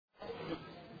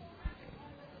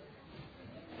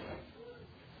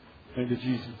listening to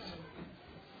Jesus.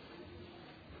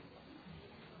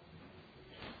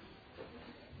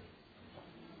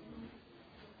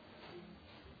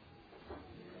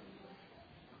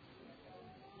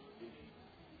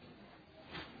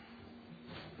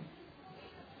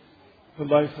 The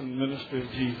life and ministry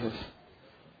of Jesus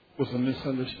was a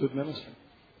misunderstood ministry.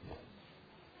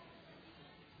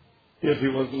 If he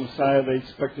was the Messiah, they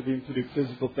expected him to do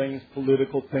physical things,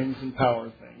 political things, and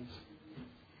power things.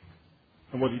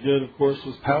 And what he did, of course,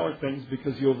 was power things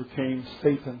because he overcame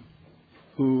Satan,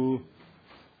 who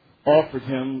offered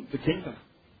him the kingdom.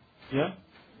 Yeah?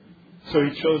 So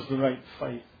he chose the right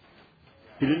fight.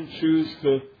 He didn't choose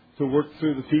to work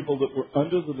through the people that were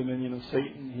under the dominion of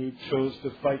Satan. He chose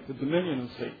to fight the dominion of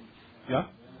Satan. Yeah?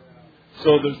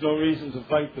 So there's no reason to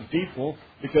fight the people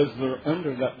because they're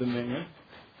under that dominion.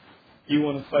 You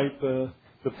want to fight the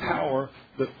power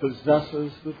that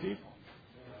possesses the people.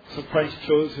 So Christ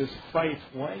chose his fight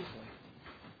wisely.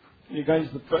 You guys,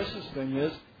 the precious thing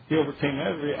is, he overcame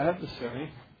every adversary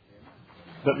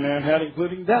that man had,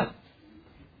 including death.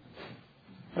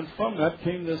 And from that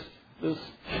came this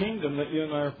kingdom that you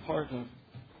and I are part of.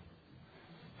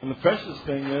 And the precious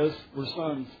thing is, we're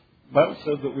sons. The Bible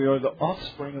says that we are the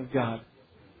offspring of God.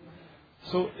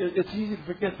 So it's easy to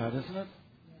forget that, isn't it?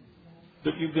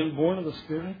 That you've been born of the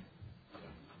Spirit.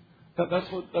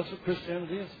 That's what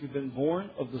Christianity is. You've been born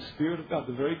of the Spirit of God,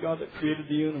 the very God that created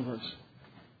the universe.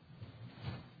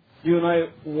 You and I,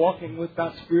 walking with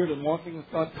that Spirit and walking with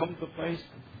God, come to the place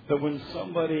that when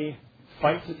somebody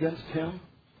fights against Him,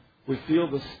 we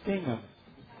feel the sting of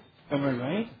it. Am I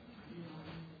right?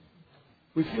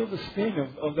 We feel the sting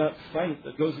of that fight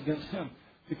that goes against Him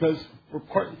because we're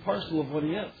part and parcel of what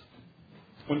He is.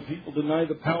 When people deny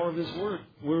the power of His Word,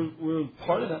 we're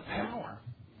part of that power.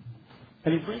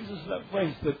 And He brings us to that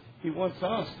place that He wants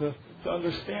us to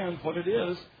understand what it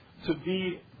is to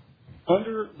be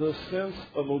under the sense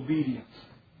of obedience.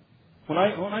 When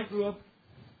I grew up,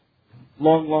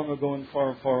 long, long ago and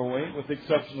far, far away, with the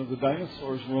exception of the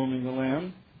dinosaurs roaming the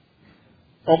land,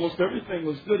 almost everything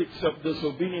was good except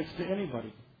disobedience to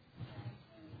anybody.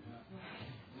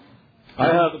 I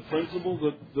had a principle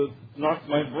that knocked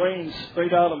my brain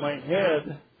straight out of my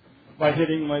head by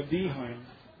hitting my behind.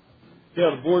 He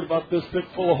had a board about this thick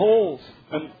full of holes.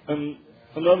 And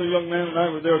another young man and I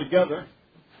were there together.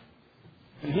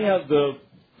 And he had the,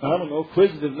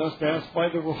 acquisitiveness to ask why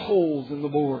there were holes in the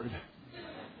board.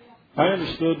 I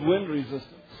understood wind resistance.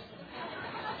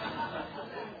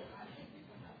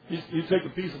 You take a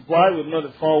piece of plywood and let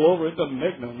it fall over, it doesn't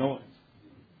make no noise.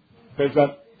 Because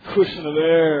that cushion of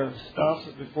air stops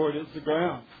it before it hits the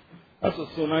ground. That's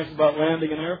what's so nice about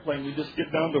landing an airplane. You just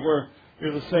get down to where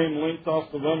you're the same length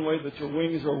off the runway, that your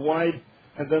wings are wide,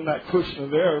 and then that cushion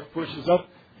of air pushes up,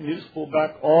 and you just pull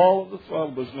back all of the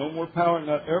throttle. There's no more power, and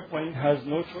that airplane has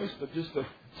no choice but just to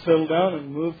settle down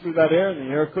and move through that air, and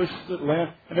the air cushions it,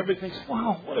 land, and everybody thinks,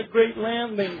 wow, what a great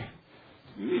landing.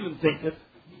 You even think it.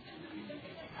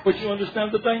 But you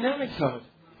understand the dynamics of it.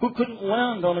 Who couldn't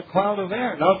land on a cloud of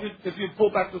air? Now, if you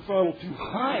pull back the throttle too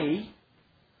high,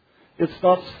 it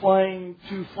stops flying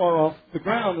too far off the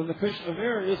ground, and the cushion of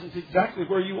air isn't exactly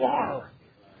where you are.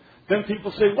 Then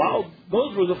people say, wow,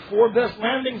 those were the 4 best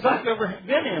landings I've ever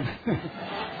been in.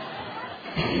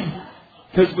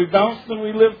 Because we bounced and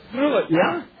we lived through it,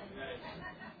 yeah?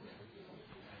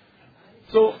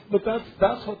 So, but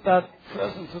that's what that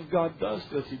presence of God does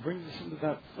to us. He brings us into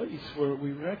that place where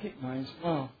we recognize,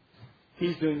 wow,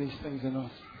 He's doing these things in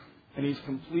us. And He's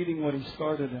completing what He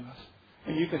started in us.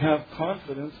 And you can have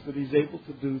confidence that He's able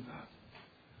to do that.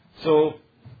 So,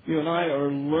 you and I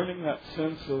are learning that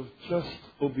sense of just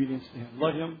obedience to Him.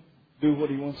 Let Him do what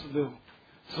He wants to do.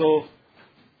 So,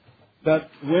 that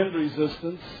wind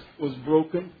resistance was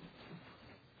broken.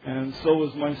 And so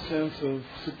was my sense of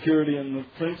security in the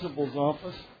principal's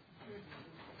office.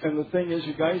 And the thing is,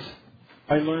 you guys,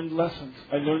 I learned lessons.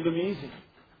 I learned them easy.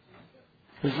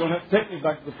 Because you don't have to take me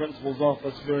back to the principal's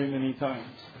office very many times.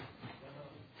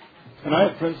 And I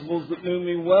had principals that knew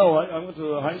me well. I went to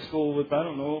a high school with,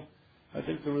 I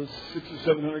think there was 600 or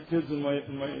 700 kids in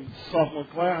my sophomore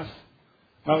class.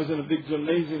 I was in a big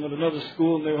gymnasium at another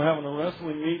school, and they were having a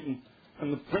wrestling meet,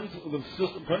 and the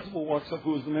assistant principal walks up,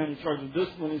 who was the man in charge of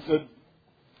discipline. He said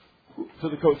to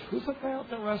the coach, "Who's that guy out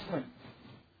there wrestling?"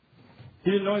 He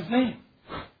didn't know his name.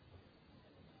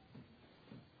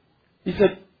 He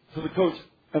said to the coach,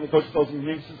 and the coach tells him his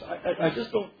name. He says, I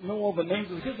just don't know all the names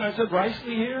of the kids. And I said,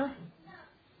 "Risley here?"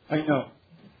 "I know."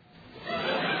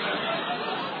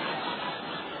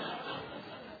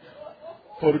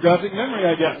 Photographic memory,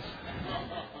 I guess.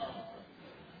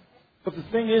 But the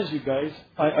thing is, you guys,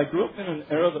 I grew up in an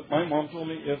era that my mom told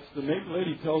me if the neighbor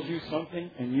lady tells you something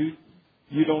and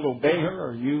you don't obey her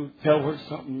or you tell her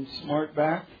something smart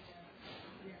back,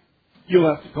 you'll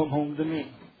have to come home to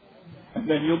me. And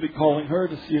then you'll be calling her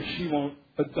to see if she won't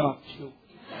adopt you.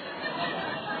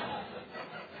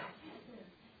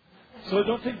 So it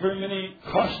don't take very many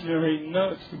cautionary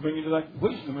notes to bring you to that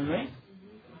conclusion, am I right?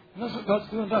 And that's what God's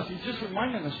doing to us. He's just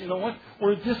reminding us, you know what?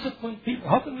 We're disciplined people.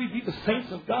 How can we be the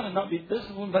saints of God and not be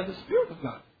disciplined by the Spirit of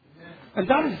God? And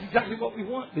that is exactly what we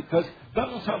want, because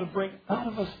God knows how to bring out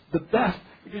of us the best.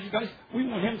 Because, you guys, we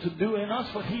want Him to do in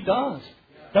us what He does.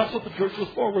 That's what the church was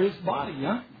for. We're His body,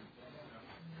 yeah?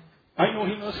 I know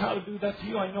He knows how to do that to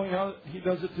you. I know how He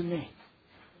does it to me.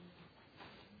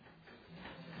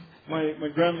 My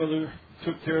grandmother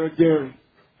took care of Gary,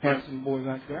 handsome boy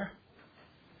back there.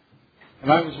 And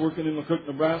I was working in McCook,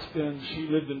 Nebraska, and she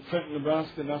lived in Trenton,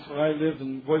 Nebraska, and that's where I lived.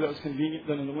 And boy, that was convenient.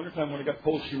 Then in the wintertime when it got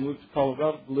cold, she moved to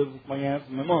Colorado to live with my aunt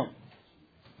and my mom.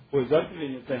 Boy, is that a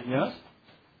convenient thing, yes?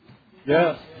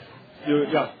 Yes.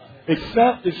 Yeah.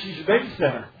 Except if she's your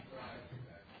babysitter.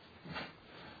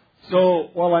 So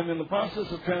while I'm in the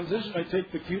process of transition, I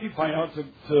take the cutie pie out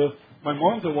to my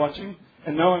mom to watch him.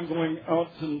 And now I'm going out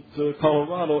to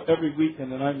Colorado every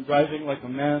weekend, and I'm driving like a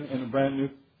man in a brand new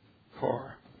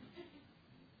car.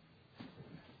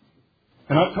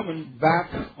 And I'm coming back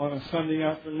on a Sunday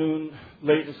afternoon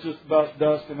late. It's just about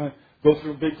dusk, and I go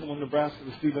through Bigfoot, Nebraska.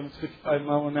 The speed limit's 65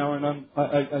 miles an hour, and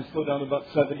I slow down to about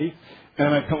 70.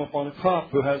 And I come upon a cop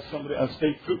who has a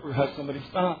state trooper has somebody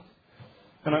stopped.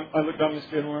 And I look down the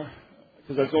screen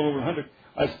because I was going over 100.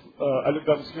 I looked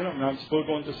down the screen and I'm still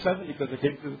going to 70 because I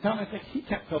came through the town. I think he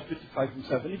can't tell 55 from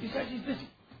 70. Besides, he's busy.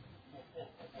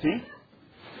 See?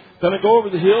 Then I go over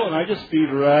the hill and I just speed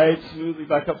right smoothly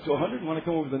back up to 100. And when I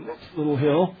come over the next little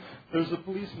hill, there's a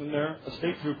policeman there, a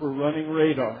state trooper running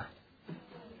radar.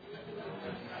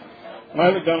 And I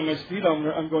look down at my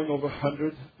speedometer. I'm going over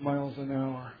 100 miles an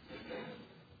hour.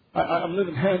 I'm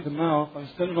living hand to mouth. I'm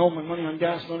spending all my money on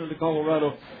gas running to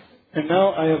Colorado. And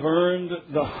now I have earned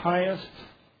the highest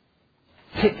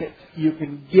ticket you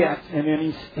can get in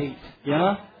any state.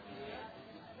 Yeah?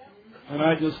 And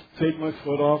I just take my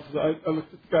foot off. I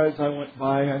looked at the guys I went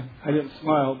by. I didn't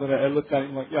smile, but I looked at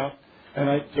him like, yeah. And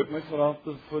I took my foot off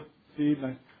the foot speed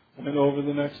and I went over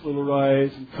the next little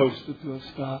rise and coasted to a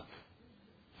stop.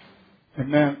 And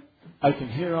man, I can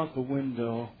hear out the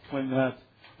window when that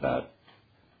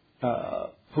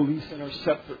police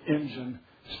interceptor engine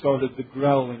started the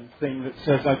growling thing that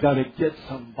says, I got to get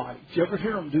somebody. Did you ever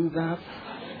hear them do that?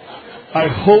 I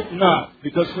hope not.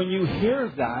 Because when you hear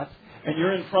that and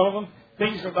you're in front of them,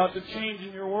 things are about to change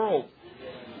in your world.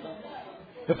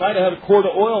 If I'd had a quart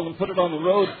of oil and put it on the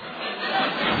road,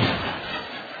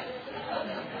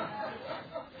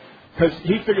 because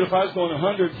he figured if I was going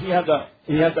 100, he had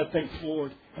that thing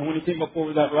floored. And when he came up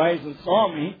over that rise and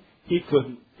saw me, he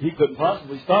couldn't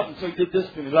possibly stop, and so he did this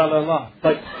to me, la la la.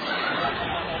 Like,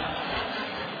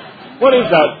 what is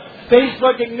that? Face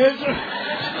recognition?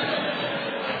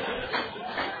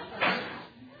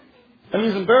 And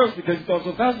he's embarrassed because he goes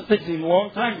so fast it takes him a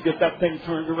long time to get that thing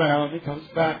turned around. He comes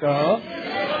back up,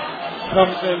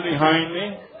 comes in behind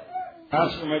me,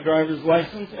 asks for my driver's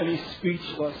license, and he's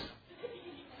speechless.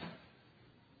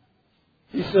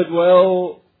 He said,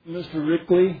 well, Mr.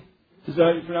 Rickley, is that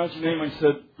how you pronounce your name? I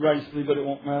said, Ricely, but it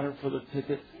won't matter for the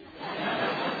ticket.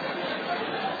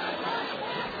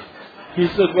 He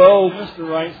said, well, Mr.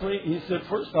 Ricely, he said,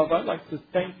 first off, I'd like to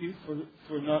thank you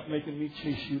for not making me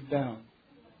chase you down.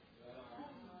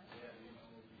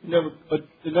 It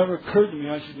never occurred to me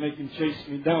I should make him chase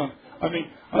me down. I mean,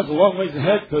 I was a long ways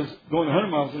ahead because going 100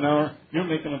 miles an hour, you're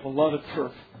making up a lot of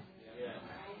turf.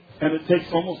 And it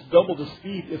takes almost double the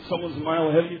speed. If someone's a mile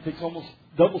ahead of you, it takes almost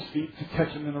double speed to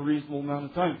catch them in a reasonable amount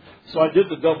of time. So I did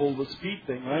the double the speed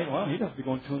thing, right? Well, he'd have to be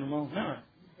going 200 miles an hour.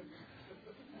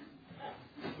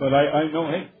 But I know,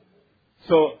 hey.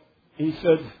 So he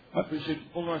said, I appreciate you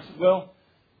pulling around. I said, well,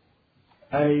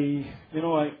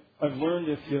 I've learned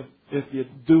if you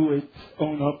do it,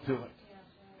 own up to it.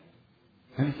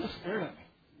 And he just stared at me.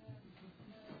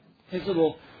 He said,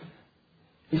 well,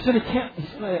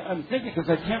 I'm thinking because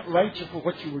I can't write you for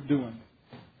what you were doing.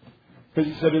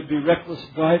 Because he said it'd be reckless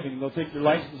driving. They'll take your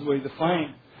license away. The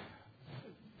fine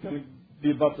is going to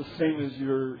be about the same as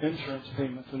your insurance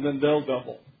payments, and then they'll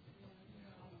double.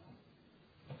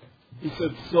 He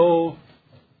said, so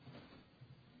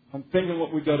I'm thinking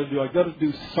what we got to do. I got to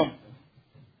do something.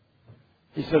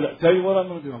 He said, I'll tell you what I'm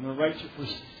going to do. I'm going to write you for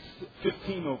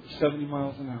 15 over 70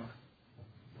 miles an hour.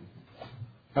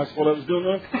 That's what I was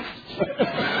doing.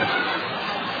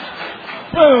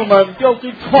 Boom, I'm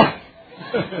guilty twice.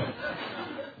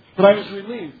 But I was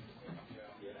relieved.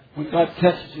 When God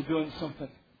catches you doing something,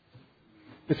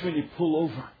 it's when you pull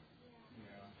over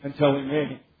and tell Him,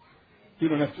 hey, you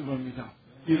don't have to run me down.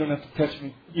 You don't have to catch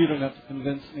me. You don't have to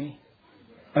convince me.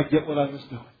 I get what I was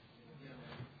doing.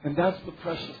 And that's the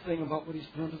precious thing about what He's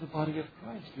done to the body of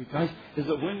Christ, you guys, is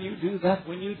that when you do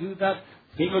that,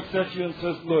 He looks at you and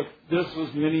says, look, this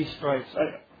was many stripes.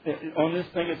 On this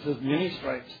thing it says many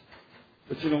stripes.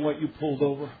 But you know what? You pulled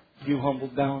over. You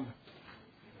humbled down.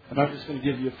 And I'm just going to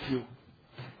give you a few.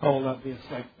 How will that be?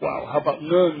 It's like, wow, how about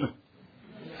none?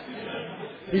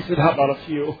 He said, how about a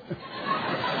few?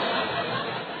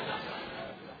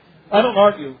 I don't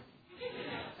argue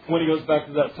when he goes back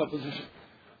to that supposition.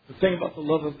 The thing about the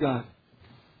love of God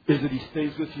is that He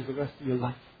stays with you the rest of your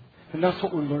life. And that's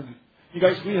what we're learning. You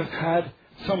guys, we have had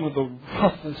some of the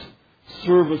roughest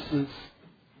services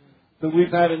that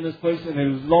we've had in this place in a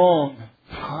long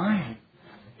time.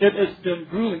 It has been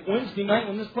grueling. Wednesday night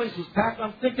when this place was packed,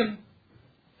 I'm thinking,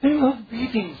 they love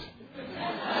beatings.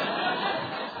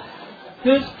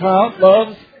 This crowd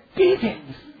loves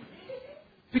beatings.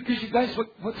 Because you guys,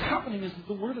 what's happening is that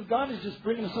the Word of God is just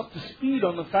bringing us up to speed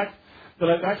on the fact that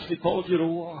I've actually called you to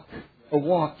walk. A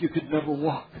walk you could never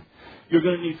walk. You're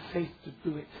going to need faith to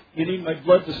do it. You need my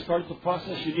blood to start the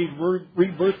process. You need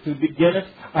rebirth to begin it.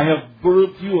 I have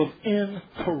birthed you of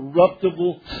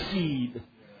incorruptible seed.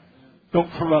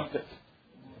 Don't corrupt it.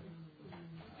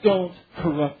 Don't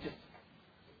corrupt it.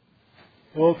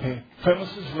 Okay,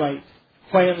 premise is right.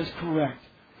 Plan is correct.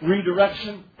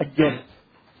 Redirection, I get it.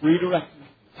 Redirect me.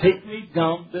 Take me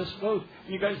down this road.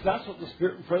 You guys, that's what the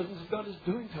Spirit and presence of God is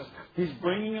doing to us. He's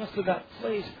bringing us to that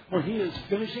place where He is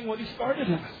finishing what He started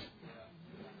in us.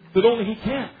 That only He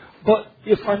can. But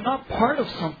if I'm not part of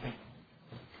something,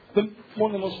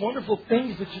 one of the most wonderful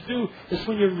things that you do is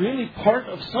when you're really part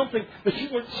of something that you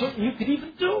weren't certain you could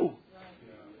even do.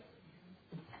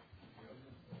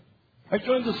 I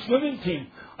joined the swimming team.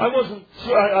 I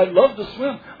loved to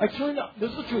swim. This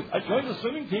is the truth. I joined the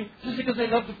swimming team just because I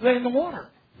loved to play in the water.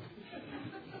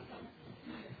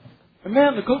 And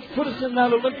man, the coach put us in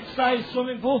that Olympic-sized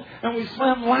swimming pool, and we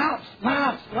swam laps.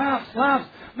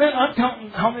 Man, I'm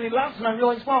counting how many laps, and I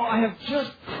realized, wow, I have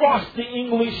just crossed the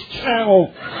English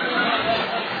Channel.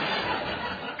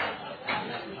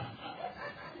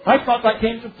 I thought I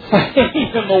came to play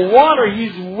in the water.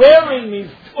 He's wearing me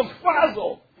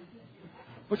frazzle.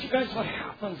 But you guys, what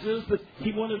happens is that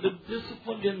He wanted a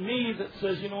discipline in me that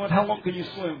says, you know what, how long can you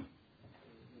swim?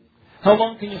 How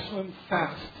long can you swim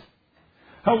fast?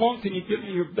 How long can you give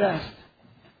me your best?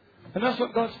 And that's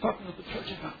what God's talking to the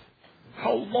church about.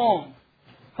 How long?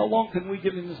 How long can we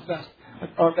give Him His best?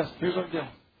 Our best. Here's our deal.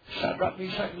 Shadrach,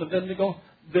 Meshach, and Abednego,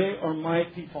 they are my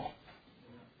people.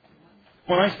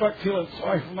 When I start feeling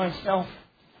sorry for myself,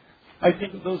 I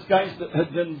think of those guys that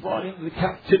had been brought into the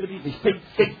captivity. They stayed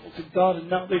faithful to God, and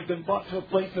now they've been brought to a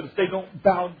place that if they don't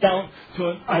bow down to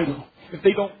an idol, if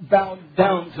they don't bow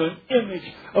down to an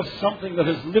image of something that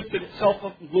has lifted itself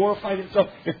up and glorified itself,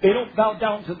 if they don't bow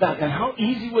down to that, and how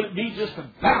easy would it be just to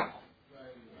bow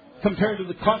compared to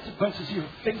the consequences you're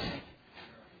facing?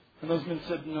 And those men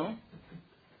said, no.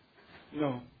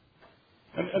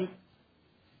 And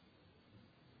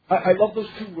I love those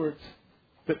two words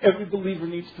that every believer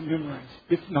needs to memorize.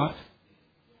 If not,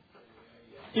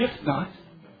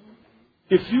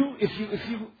 if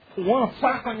you want a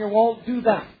plaque on your wall, do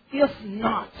that. If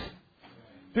not,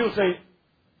 people say,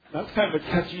 that's kind of a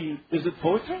catchy, is it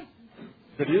poetry?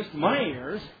 It is to my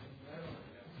ears.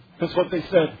 That's what they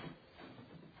said.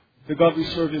 The God we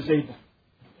serve is able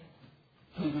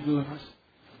to deliver us.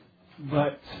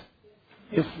 But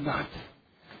if not,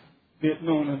 be it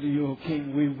known unto you, O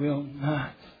King, we will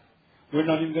not. We're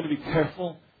not even going to be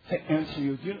careful to answer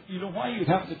you. You know why you'd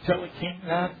have to tell a king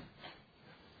that?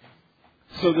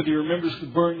 So that he remembers to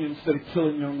burn you instead of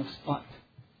killing you on the spot.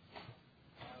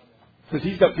 Because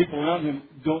he's got people around him.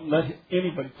 Don't let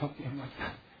anybody talk to him like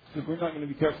that. So we're not going to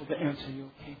be careful to answer you,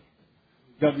 O King.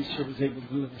 God we serve is able to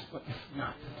deliver us. But if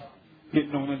not, be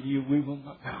it known unto you, we will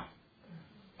not bow.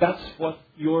 That's what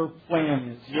your plan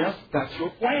is. Yes, that's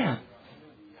your plan.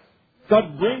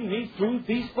 God, bring me through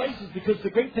these places, because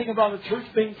the great thing about a church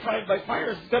being tried by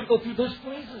fire is it's got to go through those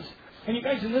places. And you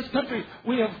guys, in this country,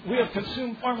 we have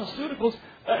consumed pharmaceuticals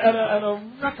at a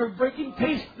record-breaking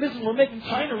pace. Listen, we're making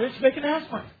China rich making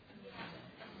aspirin.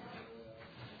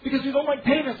 Because we don't like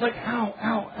pain. It's like, ow,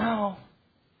 ow, ow.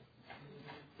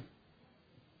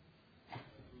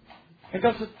 And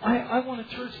God said, I want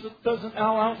a church that doesn't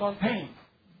ow out on pain.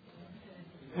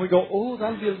 And we go, oh,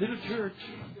 that'll be a little church.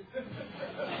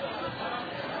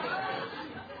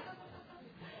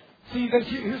 See, you guys,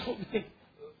 here's what we think.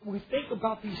 we think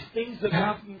about these things that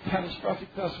happen in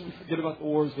catastrophic to us, and we forget about the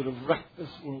wars that have wrecked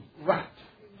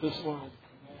this world.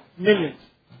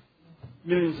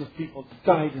 Millions of people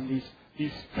died in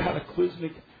these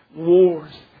cataclysmic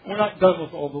wars. We're not done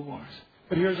with all the wars.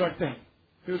 But here's our thing.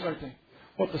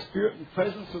 What the Spirit and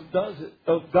presence of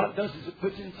God does is it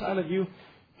puts inside of you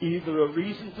either a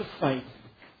reason to fight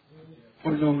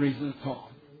or no reason at all.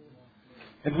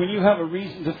 And when you have a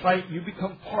reason to fight, you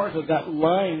become part of that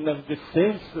line of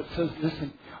defense that says,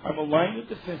 listen, I'm a line of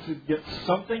defense against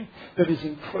something that is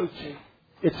encroaching.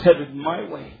 It's headed my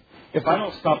way. If I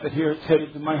don't stop it here, it's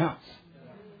headed to my house.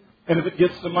 And if it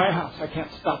gets to my house, I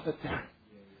can't stop it there.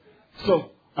 So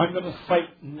I'm going to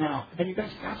fight now. And you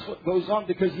guys, that's what goes on,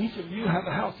 because each of you have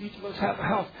a house. Each of us have a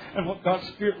house. And what God's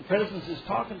Spirit and presence is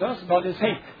talking to us about is,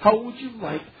 hey, how would you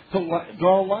like to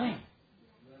draw a line?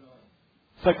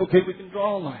 It's like, okay, we can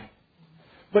draw a line.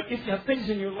 But if you have things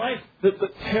in your life that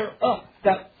tear up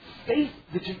that faith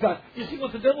that you've got, you see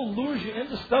what the devil lures you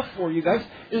into stuff for, you guys,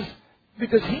 is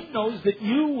because he knows that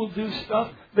you will do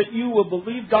stuff that you will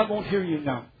believe God won't hear you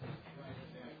now.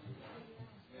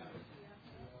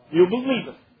 You'll believe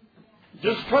it.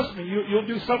 Just trust me. You'll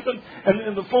do something,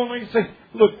 and the phone rings and say,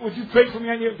 look, would you pray for me?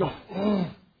 And you go,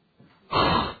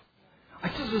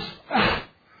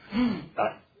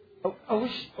 I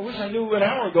wish I knew an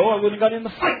hour ago I would have got in the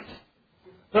fight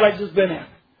that I've just been in.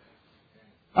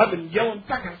 I've been yelling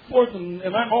back and forth, and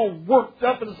I'm all worked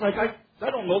up, and it's like, I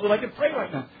don't know that I can pray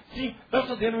right now. See, that's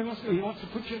what the enemy wants to do. He wants to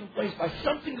put you in place by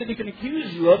something that he can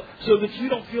accuse you of, so that you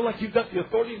don't feel like you've got the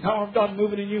authority and power of God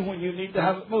moving in you when you need to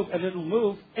have it move. And it'll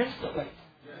move instantly.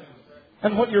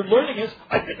 And what you're learning is,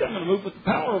 I think I'm going to move with the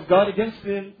power of God against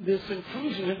this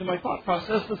intrusion into my thought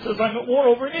process that says I'm at war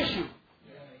over an issue.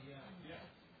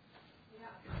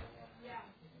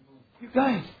 You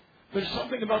guys, there's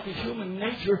something about the human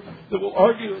nature that will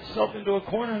argue itself into a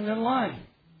corner and then lie.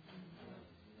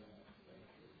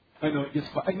 I know it gets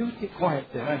quiet. I knew it'd get quiet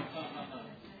there.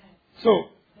 So,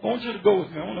 I want you to go with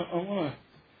me. I want to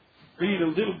read a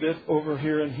little bit over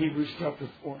here in Hebrews chapter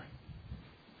 4.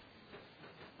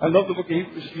 I love the book of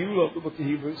Hebrews. You love the book of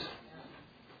Hebrews.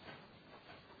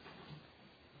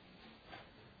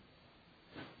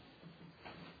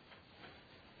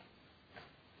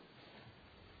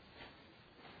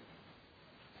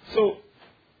 So,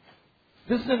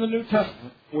 this is in the New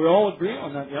Testament. We all agree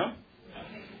on that, yeah?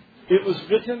 It was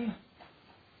written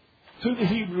to the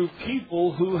Hebrew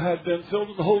people who had been filled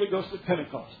with the Holy Ghost at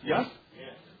Pentecost. Yes?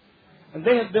 Yes. And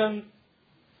they had been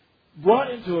brought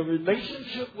into a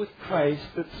relationship with Christ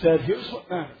that said, here's what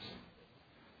matters.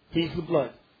 He's the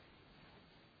blood.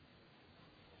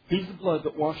 He's the blood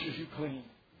that washes you clean.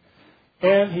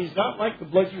 And He's not like the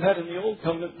blood you had in the Old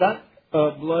Covenant. That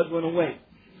blood went away.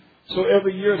 So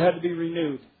every year it had to be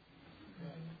renewed.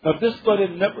 Now this blood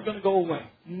is never going to go away.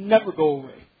 Never go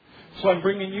away. So I'm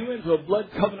bringing you into a blood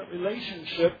covenant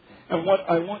relationship, and what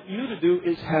I want you to do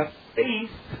is have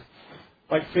faith,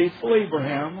 like faithful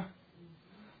Abraham,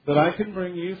 that I can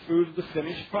bring you through to the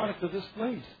finished product of this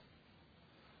place.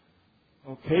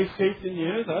 Okay, faith in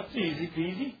you, that's easy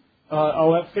peasy.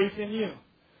 I'll have faith in you.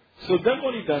 So then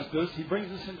what He does is He brings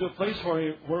us into a place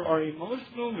where our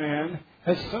emotional man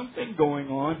has something going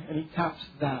on, and He taps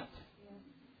that.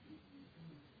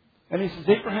 And He says,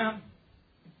 Abraham,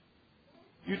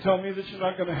 you tell me that you're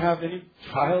not going to have any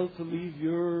child to leave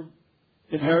your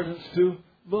inheritance to?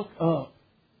 Look up.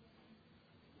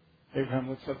 Abraham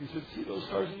looks up. He says, see those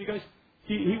stars? And you guys,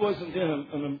 he wasn't in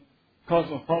a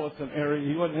cosmopolitan area.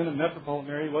 He wasn't in a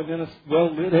metropolitan area. He wasn't in a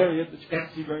well-lit area that you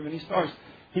can't see very many stars.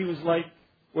 He was like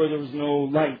where there was no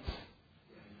lights.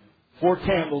 4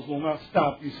 candles will not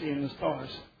stop you seeing the stars.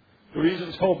 The reason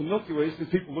it's called the Milky Way is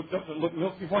because people looked up and it looked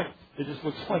milky white. It just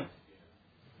looks white.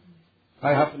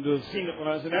 I happened to have seen it when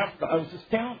I was in Africa. I was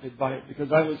astounded by it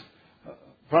because I was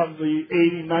probably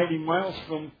 80, 90 miles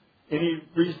from any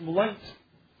reasonable lights.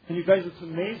 And you guys, it's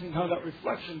amazing how that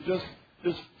reflection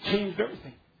just changed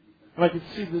everything. And I could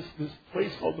see this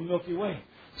place called the Milky Way.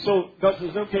 So God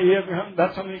says, okay, Abraham,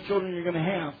 that's how many children you're going to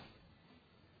have.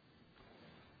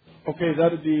 Okay,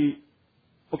 that'd be...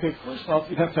 Okay, first off,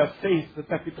 you'd have to have faith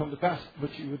that could come to pass.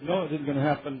 But you would know it isn't going to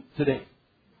happen today.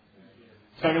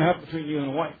 It's not going to happen between you and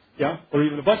a wife. Yeah? Or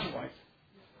even a bunch of wives.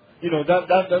 You know,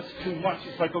 that's too much.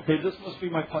 It's like, okay, this must be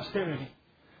my posterity.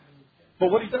 But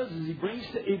what He does is He brings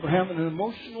to Abraham an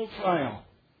emotional trial.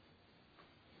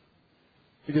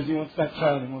 Because He wants that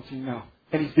child, He wants him now.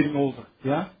 And he's getting older.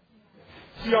 Yeah?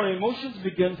 See, our emotions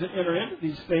begin to enter into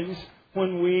these things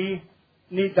when we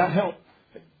need that help.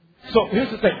 So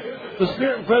here's the thing. The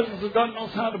Spirit and presence of God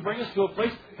knows how to bring us to a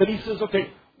place that He says,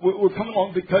 okay, we're coming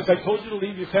along because I told you to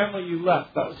leave your family, you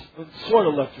left. That was sort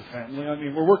of left your family. I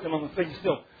mean, we're working on the thing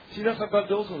still. See, that's how God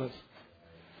deals with us.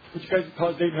 But you guys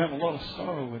caused Abraham a lot of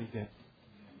sorrow what he did.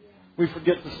 We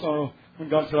forget the sorrow when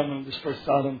God said, I'm going to destroy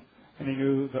Sodom. And he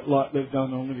knew that Lot lived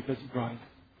down only because he brought him.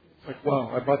 It's like,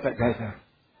 wow, I brought that guy down.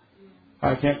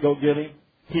 I can't go get him.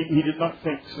 He did not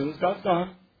think, as soon as God's gone,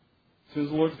 as soon as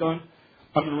the Lord's gone,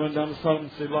 I'm going to run down to Sodom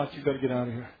and say, Lot, you've got to get out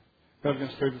of here. God's going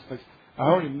to destroy this place. I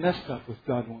already messed up with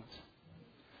God once.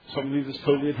 So I'm going to leave this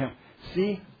totally at Him.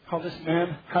 See how this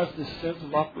man has this sense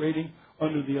of operating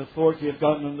under the authority of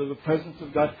God and under the presence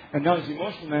of God. And now his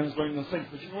emotional man is learning those things.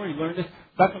 But you know where he learned it?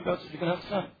 Back when God said, you're going to have a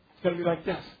son. It's going to be like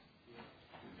this.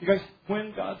 You guys,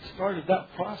 when God started that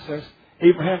process,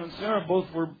 Abraham and Sarah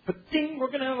both were, pa-ding, we're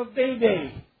going to have a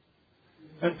baby.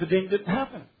 And pa-ding, didn't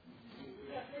happen.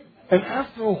 And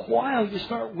after a while, you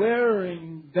start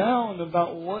wearing down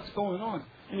about what's going on.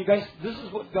 And you guys, this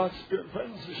is what God's Spirit and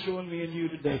presence is showing me and you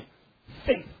today.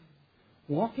 Faith.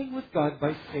 Walking with God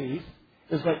by faith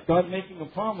is like God making a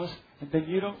promise and then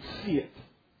you don't see it.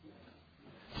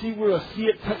 See, we're a see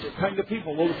it, touch it kind of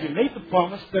people. Well, if you made the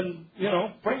promise, then,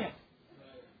 bring it.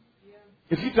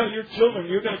 If you tell your children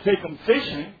you're going to take them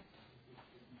fishing,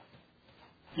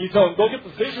 you tell them, go get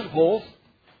the fishing poles,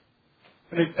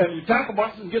 and you tackle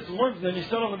boxes and get some worms, and then you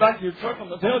sit on the back of your truck on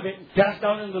the tailgate and cast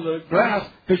down into the grass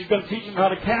because you're going to teach them how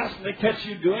to cast, and they catch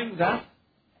you doing that.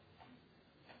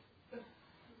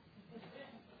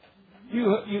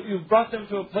 You've brought them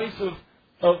to a place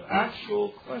of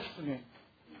actual questioning.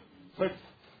 It's like,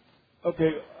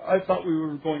 okay, I thought we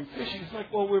were going fishing. It's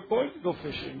like, well, we're going to go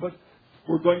fishing, but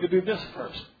we're going to do this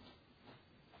first.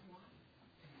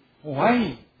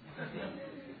 Why?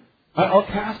 I'll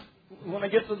cast when I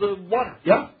get to the water.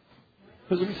 Yeah?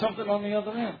 Because there'll be something on the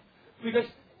other end. Because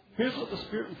here's what the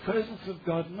Spirit and presence of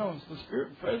God knows. The Spirit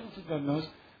and presence of God knows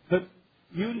that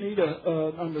you need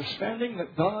an understanding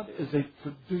that God is a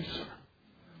producer.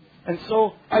 And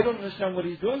so, I don't understand what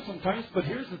He's doing sometimes, but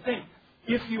here's the thing.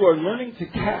 If you are learning to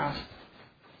cast,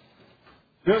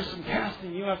 there's some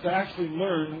casting you have to actually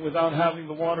learn without having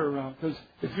the water around. Because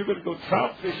if you're going to go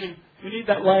trout fishing, you need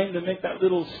that line to make that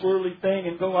little swirly thing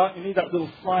and go out. You need that little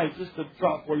slide just to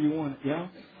drop where you want it, yeah?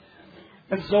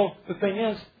 And so, the thing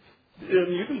is,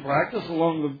 you can practice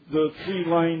along the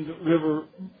tree-lined river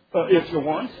if you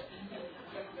want.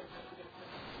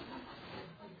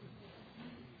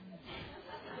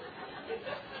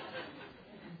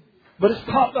 But it's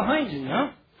caught behind you,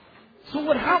 yeah? So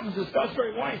what happens is God's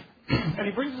very wise. And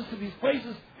He brings us to these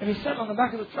places, and He's sitting on the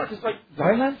back of the truck. It's like,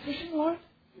 dryland fishing, Lord?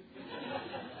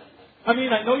 I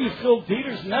mean, I know you fill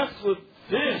Dieter's nets with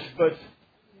fish,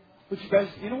 but you guys,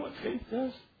 you know what faith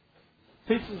does?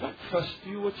 Faith says, I trust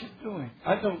you what you're doing.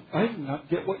 I do not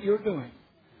get what you're doing.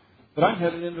 But I'm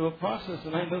headed into a process,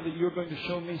 and I know that you're going to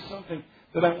show me something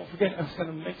that I won't forget. It's going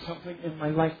to make something in my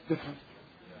life different.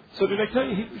 So did I tell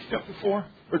you Hebrews chapter 4?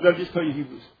 Or did I just tell you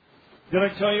Hebrews? Did I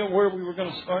tell you where we were going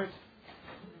to start?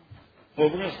 Well,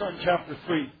 we're going to start in chapter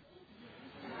 3.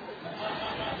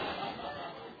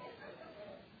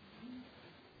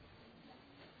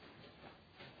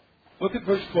 Look at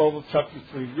verse 12 of chapter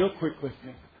 3, real quick with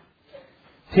me.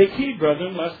 Take heed,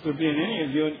 brethren, lest there be in any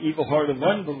of you an evil heart of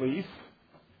unbelief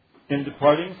in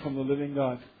departing from the living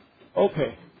God.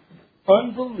 Okay.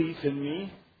 Unbelief in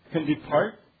me can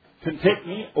take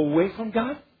me away from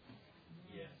God?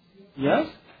 Yes?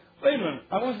 Wait a minute.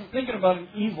 I wasn't thinking about an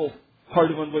evil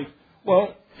heart of unbelief.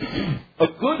 Well, a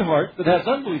good heart that has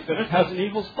unbelief in it has an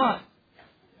evil spot.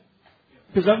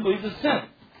 Because unbelief is sin.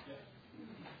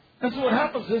 And so what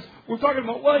happens is, we're talking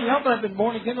about, well, yeah, but I've been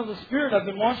born again of the Spirit, I've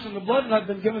been washed in the blood, and I've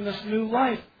been given this new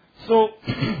life. So,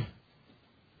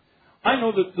 I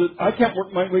know that I can't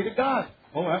work my way to God.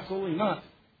 Oh, absolutely not.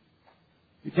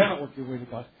 You cannot work your way to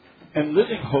God. And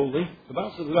living holy, the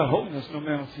Bible says without holiness no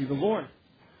man will see the Lord.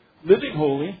 Living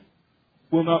holy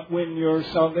will not win your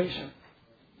salvation.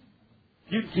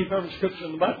 You can keep every scripture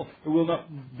in the Bible. It will not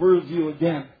birth you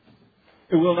again.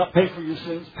 It will not pay for your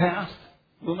sins past.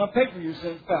 It will not pay for your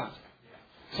sins past.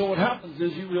 So what happens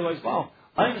is you realize, wow,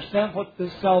 I understand what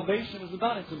this salvation is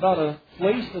about. It's about a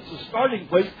place that's a starting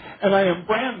place, and I am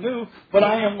brand new, but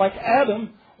I am like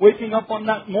Adam waking up on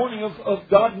that morning of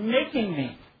God making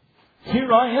me.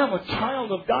 Here I am, a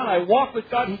child of God. I walk with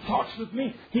God. He talks with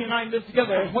me. He and I live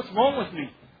together. And what's wrong with me?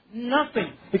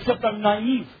 Nothing, except I'm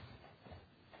naive.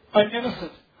 I'm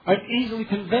innocent. I'm easily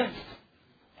convinced.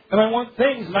 And I want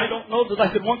things, and I don't know that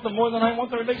I could want them more than I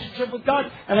want the relationship with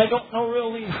God. And I don't know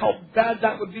really how bad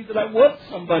that would be that I want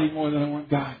somebody more than I want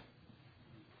God.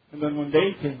 And then one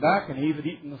day he came back, and Eve had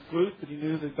eaten the fruit that he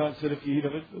knew that God said, if you eat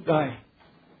of it, you'll die.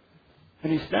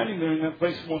 And he's standing there in that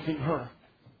place wanting her.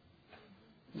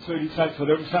 And so he decides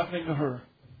whatever's happening to her,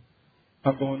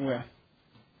 I'm going with.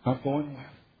 I'm going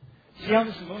with. See how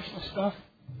this emotional stuff?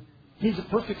 He's a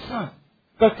perfect son.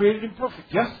 God created him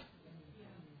perfect, yes?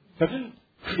 God didn't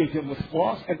create him with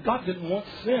flaws, and God didn't want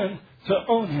sin to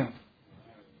own him.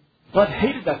 God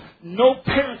hated that. No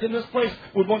parent in this place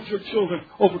would want your children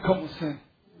overcome with sin.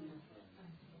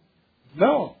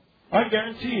 No. I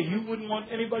guarantee you wouldn't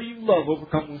want anybody you love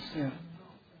overcome with sin.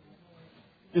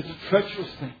 It's a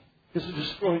treacherous thing. It's a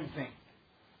destroying thing.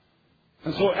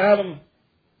 And so Adam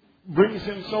brings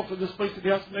himself to this place that he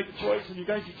has to make a choice, and you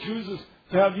guys, he chooses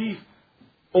to have Eve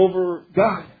over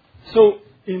God. So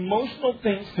emotional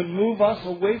things can move us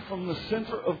away from the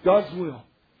center of God's will.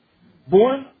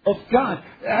 Born of God.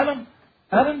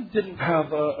 Adam didn't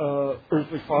have a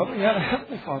earthly father. He had a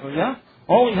heavenly father, yeah?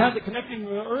 All he had to connect him to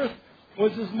the earth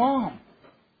was his mom.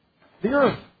 The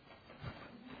earth.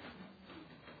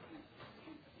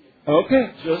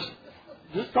 Okay,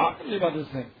 just talk to me about this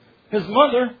thing. His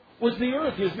mother was the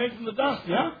earth. He was made from the dust,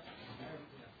 yeah?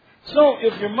 So,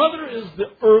 if your mother is the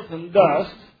earth and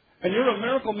dust, and you're a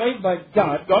miracle made by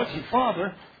God, God's your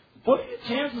father, what are your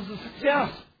chances of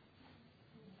success?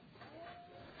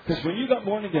 Because when you got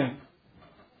born again,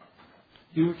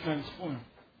 you were transformed.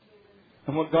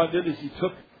 And what God did is He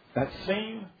took that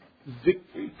same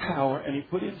victory power and He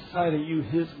put inside of you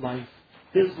His life.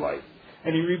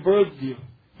 And He rebirthed you.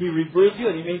 He rebirthed you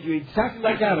and He made you exactly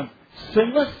like Adam.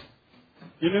 Sinless.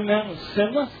 Your new man was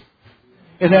sinless.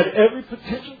 It had every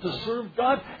potential to serve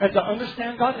God and to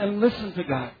understand God and listen to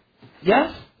God.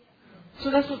 Yes?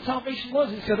 So that's what salvation was.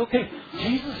 He said, okay,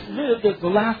 Jesus lived as the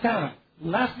last Adam. The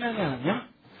last man Adam, yeah?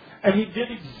 And He did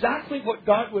exactly what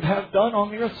God would have done on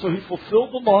the earth. So He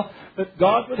fulfilled the law that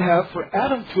God would have for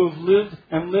Adam to have lived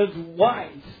and lived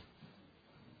wise.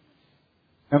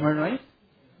 Am I right?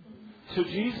 So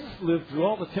Jesus lived through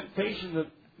all the temptation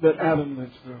that Adam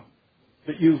lived through.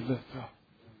 That you've lived through.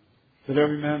 That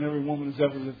every man, every woman has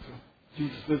ever lived through.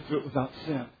 Jesus lived through it without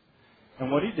sin.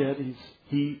 And what He did is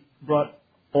He brought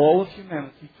all of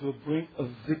humanity to a brink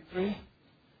of victory.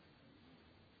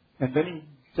 And then He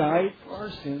died for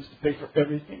our sins to pay for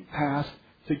everything past,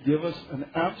 to give us an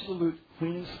absolute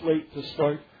clean slate to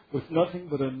start with nothing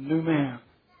but a new man.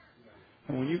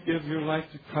 And when you give your life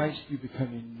to Christ, you become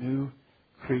a new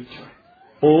creature.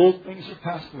 Old things are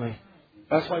passed away.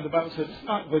 That's why the Bible says it's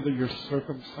not whether you're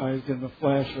circumcised in the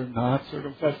flesh or not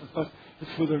circumcised in the flesh.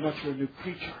 It's whether or not you're a new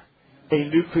creature. A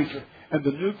new creature. And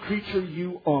the new creature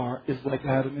you are is like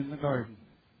Adam in the garden.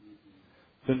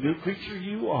 The new creature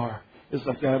you are is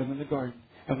like Adam in the garden.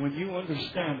 And when you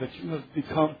understand that you have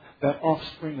become that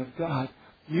offspring of God,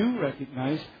 you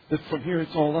recognize that from here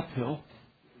it's all uphill.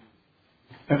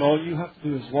 And all you have to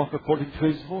do is walk according to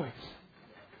His voice.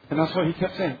 And that's why He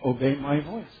kept saying, obey my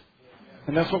voice.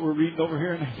 And that's what we're reading over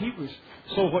here in Hebrews.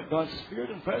 So what God's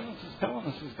Spirit and presence is telling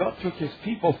us is God took His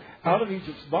people out of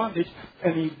Egypt's bondage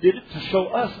and He did it to show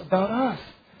us about us.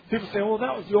 People say, well,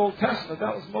 that was the Old Testament.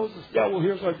 That was Moses. Yeah, well,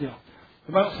 here's our deal.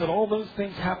 The Bible said all those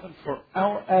things happened for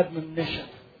our admonition,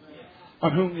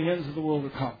 on whom the ends of the world are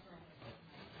come.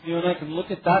 You and I can look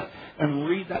at that and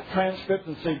read that transcript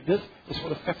and say, this is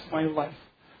what affects my life.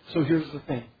 So here's the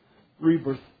thing.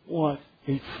 Rebirth, what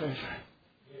a treasure.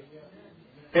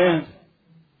 And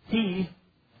He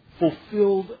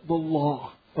fulfilled the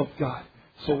law of God.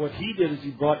 So what He did is He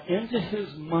brought into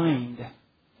His mind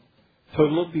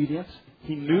total obedience.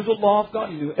 He knew the law of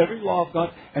God. He knew every law of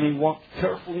God. And He walked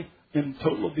carefully in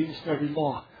total obedience to every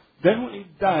law. Then when He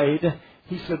died,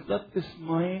 He said, let this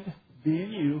mind be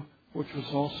in you, which was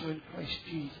also in Christ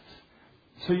Jesus.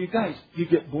 So you guys, you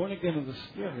get born again of the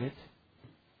Spirit,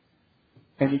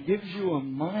 and He gives you a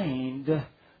mind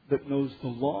that knows the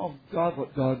law of God,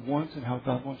 what God wants, and how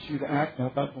God wants you to act, and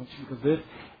how God wants you to live.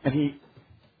 And He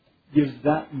gives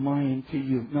that mind to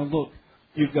you. Now look,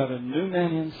 you've got a new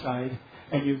man inside,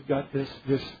 and you've got this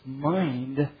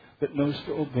mind that knows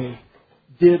to obey.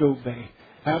 Did obey.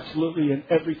 Absolutely, in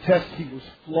every test He was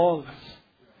flawless.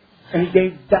 And He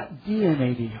gave that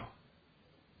DNA to you.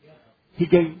 He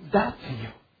gave that to you.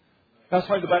 That's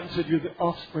why the Bible said you're the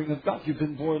offspring of God. You've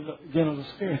been born again of the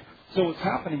Spirit. So what's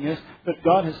happening is that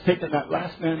God has taken that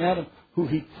last man, Adam, who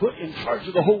He put in charge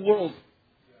of the whole world.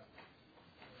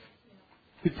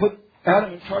 He put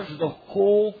Adam in charge of the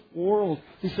whole world.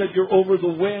 He said, you're over the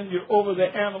wind, you're over the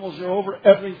animals, you're over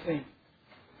everything.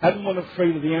 Adam wasn't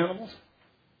afraid of the animals.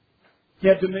 He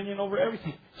had dominion over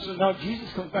everything. So now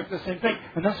Jesus comes back to the same thing.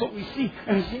 And that's what we see.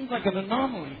 And it seems like an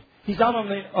anomaly. He's out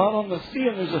on the sea,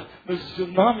 and there's a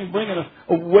tsunami bringing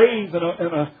a wave and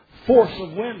a force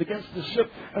of wind against the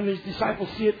ship. And these disciples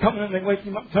see it coming, and they wake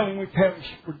Him up, telling Him, we perish.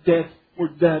 We're dead.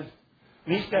 We're dead.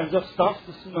 And He stands up, stops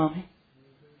the tsunami.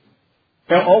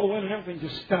 And all the wind and everything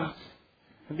just stops.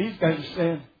 And these guys are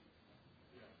saying,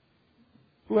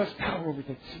 who has power over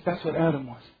things? See, that's what Adam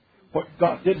was. What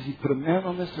God did is He put a man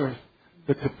on this earth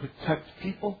that could protect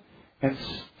people and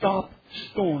stop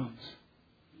storms.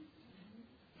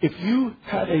 If you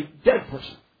had a dead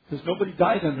person, because nobody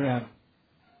died under Adam.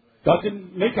 God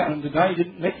didn't make Adam to die. He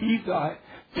didn't make Eve die.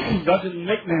 God didn't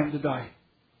make man to die.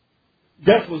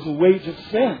 Death was the wage of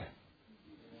sin.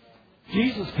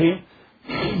 Jesus came,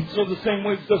 so the same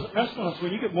wage doesn't rest on us.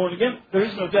 When you get born again, there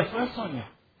is no death rests on you.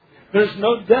 There's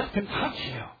no death can touch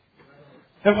you.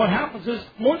 And what happens is,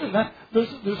 more than that, there's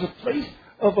a place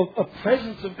of a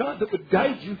presence of God that would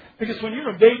guide you. Because when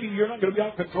you're a baby, you're not going to be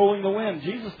out controlling the wind.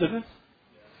 Jesus didn't.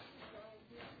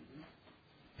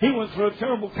 He went through a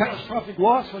terrible catastrophic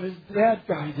loss when his dad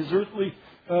died, his earthly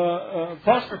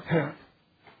foster parent.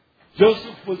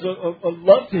 Joseph was a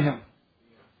love to him.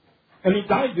 And he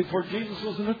died before Jesus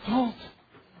was an adult.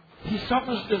 He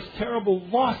suffers this terrible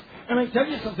loss. And I tell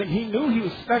you something, he knew he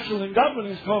was special in God when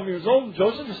he was 12 years old, and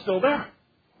Joseph is still there.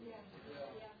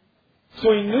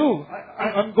 So he knew,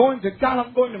 I'm going to God,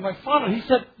 I'm going to my father. He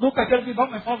said, look, I've got to be about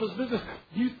my father's business.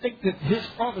 Do you think that his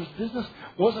father's business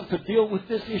wasn't to deal with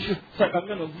this issue? It's like, I'm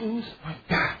going to lose my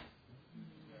dad.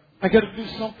 I've got to do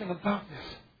something about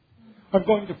this. I'm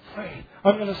going to pray.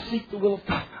 I'm going to seek the will of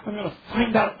God. I'm going to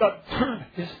find out God turn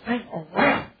this thing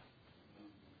around.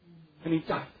 And he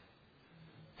died.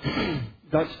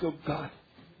 God's still God.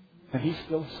 And He's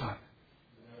still Son.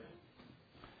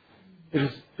 It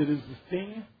is the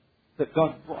thing that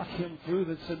God brought him through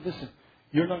that said, listen,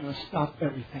 you're not going to stop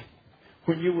everything.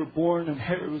 When you were born and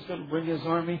Herod was going to bring his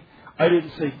army, I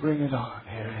didn't say, bring it on,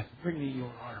 Herod. Bring me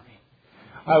your army.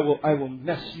 I will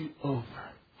mess you over.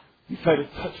 You try to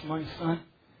touch my son?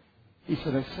 He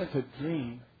said, I sent a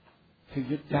dream to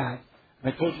your dad.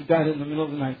 And I told your dad in the middle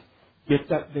of the night, get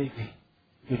that baby.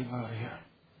 Get him out of here.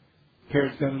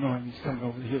 Herod's got an army. He's coming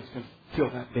over the hills to kill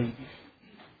that baby.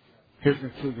 Herod's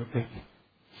going to kill your baby.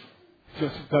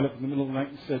 Joseph got up in the middle of the night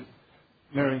and said,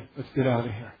 Mary, let's get out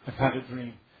of here. I've had a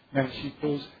dream. And she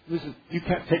goes, listen, you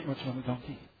can't take much on a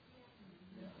donkey.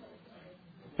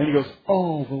 And he goes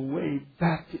all the way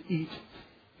back to Egypt.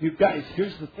 You guys,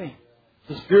 here's the thing.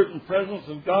 The Spirit and presence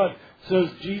of God says,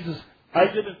 Jesus, I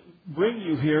didn't bring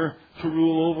you here to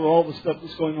rule over all the stuff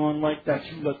that's going on like that.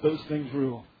 You let those things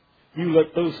rule. You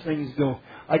let those things go.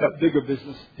 I got bigger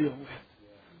business to deal with.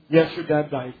 Yes, your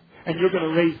dad died. And you're going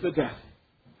to raise the dead.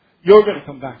 You're going to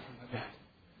come back from the dead.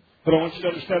 But I want you to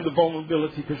understand the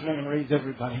vulnerability, because you're not going to raise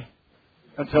everybody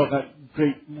until that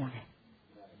great morning.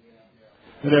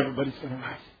 That everybody's going to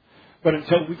rise. But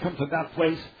until we come to that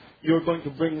place, you're going to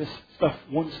bring this stuff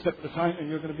one step at a time, and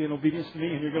you're going to be in obedience to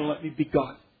me, and you're going to let me be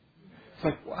God. It's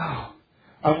like, wow,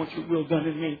 I want your will done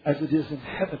in me as it is in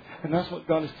heaven. And that's what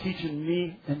God is teaching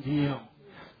me and you.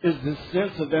 Is this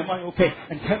sense of, am I okay?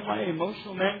 And can my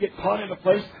emotional man get caught in a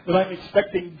place that I'm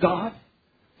expecting God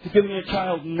to give me a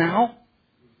child now?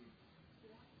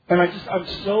 And I'm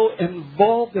so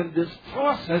involved in this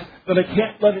process that I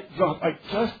can't let it drop. I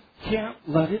just can't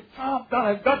let it drop. God,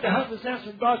 I've got to have this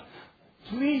answer. God,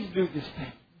 please do this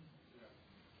thing.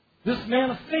 This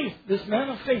man of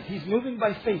faith, he's moving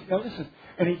by faith. Now listen,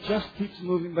 and he just keeps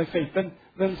moving by faith.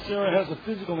 Then Sarah has a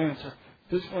physical answer.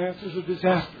 Physical answers are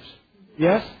disasters.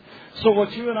 Yes? So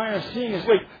what you and I are seeing is,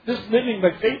 wait, this living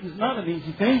by faith is not an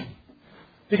easy thing.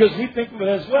 Because we think of it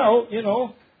as, well,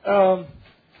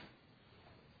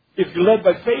 if you're led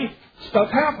by faith, stuff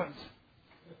happens.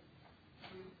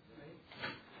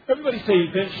 Everybody say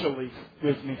eventually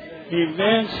with me.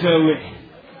 Eventually.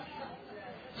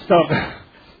 Stuff happens.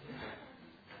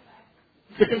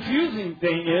 The confusing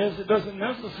thing is, it doesn't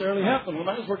necessarily happen. When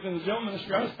I was working in the jail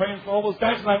ministry, I was praying for all those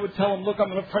guys, and I would tell them, look, I'm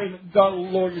going to pray that God will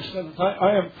lower your sentence.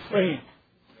 I am praying.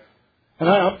 And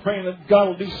I'm praying that God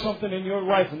will do something in your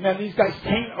life. And man, these guys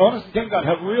came, honestly, thank God,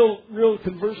 have real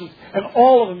conversions. And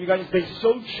all of them, you guys, they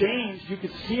so changed, you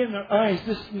could see in their eyes,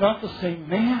 this is not the same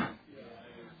man.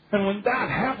 And when that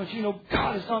happens,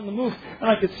 God is on the move. And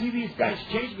I could see these guys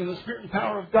changing in the Spirit and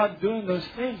power of God doing those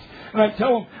things. And I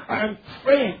tell them, I'm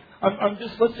praying.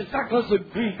 Let's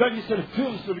agree. God, you said a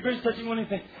tomb, so the grace touching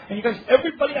anything. And you guys,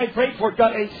 everybody I prayed for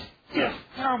got a stiff,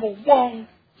 terrible, long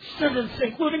sentence,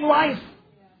 including life.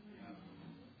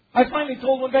 I finally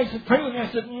told one guy, he said, pray with me.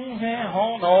 I said,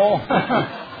 oh no.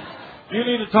 You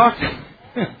need to talk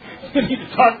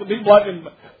to people I've been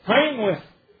praying with.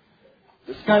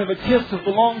 This kind of a kiss of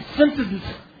the long sentence.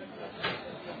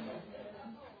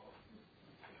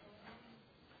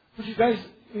 But you guys,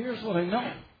 here's what I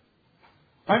know.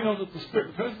 I know that the Spirit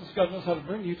and presence of God knows how to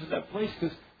bring you to that place,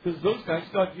 because Because those guys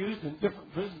got used in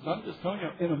different prisons, I'm just telling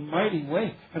you, in a mighty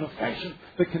way, in a fashion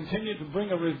that continued to bring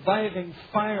a reviving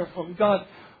fire from God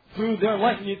through their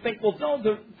life. And you think, well,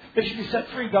 no, they should be set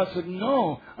free. God said,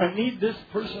 no, I need this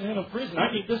person in a prison.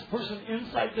 I need this person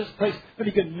inside this place that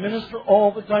he can minister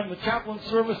all the time. The chaplain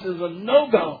service is a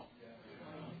no-go.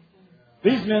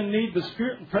 These men need the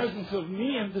spirit and presence of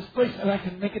me in this place, and I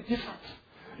can make a difference.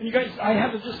 And you guys, I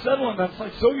had to just settle on that. It's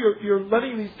like, so you're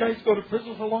letting these guys go to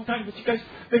prison for a long time, but you guys,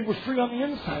 they were free on the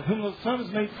inside. Whom the Son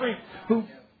has made free, who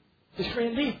is free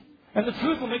indeed. And the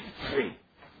truth will make you free.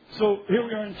 So here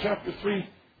we are in chapter 3.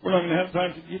 We're not going to have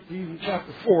time to get to even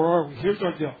chapter 4, are we? Here's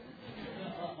our deal.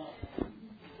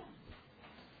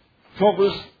 12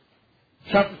 verse,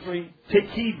 chapter 3. Take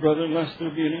heed, brethren, lest there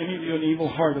be in any of you an evil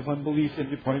heart of unbelief in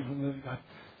departing from the living God.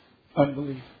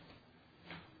 Unbelief.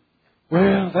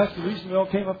 Well, that's the reason we all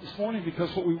came up this morning,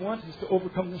 because what we want is to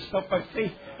overcome this stuff by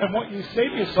faith. And what you say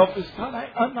to yourself is, God,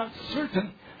 I'm not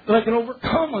certain that I can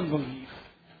overcome unbelief.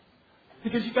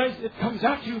 Because you guys, it comes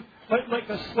at you like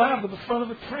a slab at the front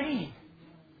of a train.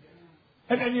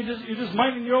 And you're just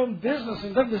minding your own business,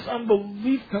 and then this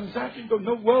unbelief comes at you and you go,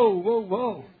 no,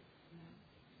 whoa.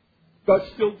 God's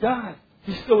still God.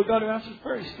 He's still a God who answers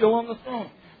prayer. He's still on the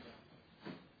throne.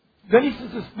 Then he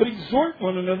says this, but exhort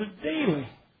one another daily.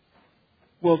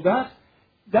 Well, that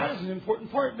is an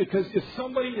important part, because if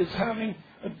somebody is having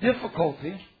a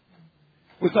difficulty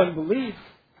with unbelief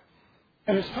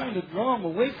and is trying to draw them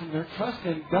away from their trust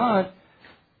in God,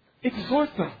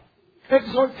 exhort them.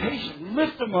 Exhortation.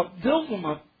 Lift them up. Build them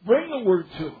up. Bring the word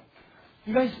to them.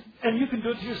 You guys, and you can do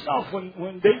it to yourself.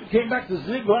 When David came back to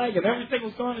Ziklag and everything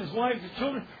was gone, his wives and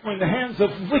children were in the hands of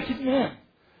wicked men.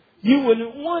 You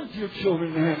wouldn't want your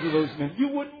children in the hands of those men. You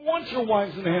wouldn't want your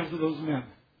wives in the hands of those men.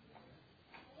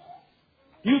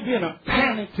 You'd be in a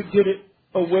panic to get it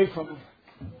away from them.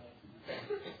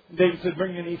 David said,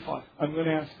 bring me an ephod. I'm going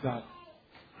to ask God.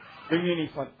 Bring me an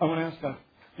ephod. I'm going to ask God.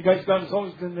 You guys, God has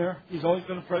always been there. He's always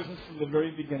been a presence from the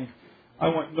very beginning. I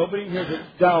want nobody here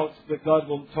that doubts that God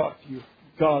will talk to you.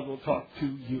 God will talk to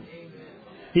you.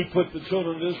 He put the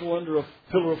children of Israel under a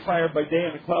pillar of fire by day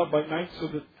and a cloud by night,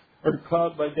 or a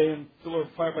cloud by day and a pillar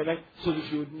of fire by night, so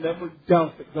that you would never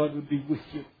doubt that God would be with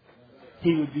you.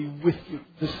 He would be with you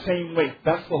the same way.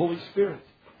 That's the Holy Spirit.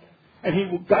 And He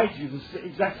will guide you the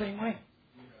exact same way.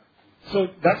 So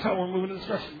that's how we're moving in this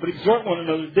direction. But exhort one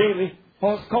another daily,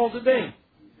 while it's called today,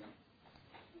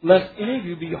 lest any of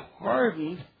you be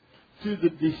hardened through the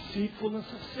deceitfulness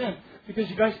of sin. Because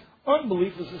you guys,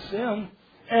 unbelief is a sin,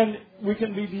 and we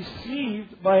can be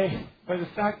deceived by the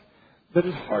fact that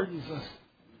it hardens us.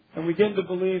 And we begin to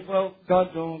believe, well,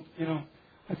 God don't,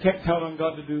 I can't count on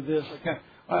God to do this.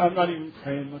 I'm not even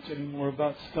praying much anymore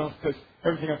about stuff, because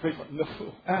everything I pray for, no,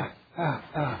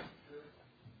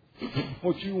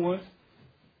 What you want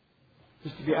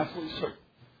is to be absolutely certain.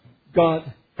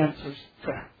 God answers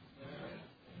prayer.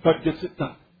 God gets it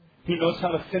done. He knows how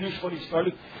to finish what He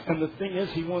started. And the thing is,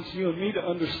 He wants you and me to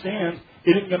understand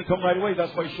it isn't going to come right away.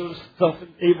 That's why He showed us stuff in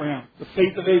Abraham, the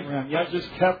faith of Abraham. Yeah,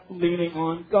 just kept leaning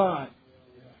on God.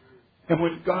 And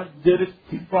when God did it,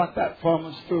 He brought that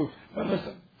promise through. But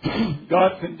listen,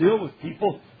 God can deal with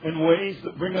people in ways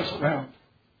that bring us around.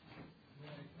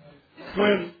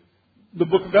 When the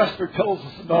book of Esther tells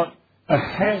us about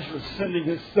Ahasuerus sending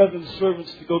his 7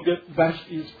 servants to go get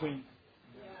Vashti his queen.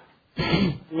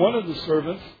 One of the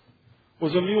servants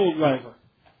was a mule driver.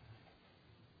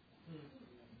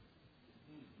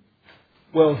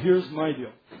 Well, here's my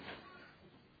deal.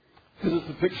 Because it's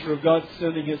a picture of God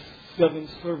sending His 7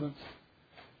 servants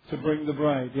to bring the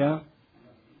bride, yeah?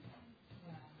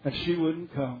 And she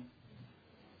wouldn't come.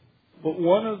 But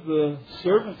one of the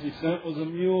servants He sent was a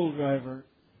mule driver.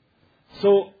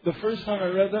 So the first time I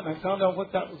read that and I found out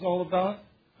what that was all about,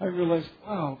 I realized,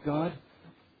 wow, God,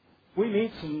 we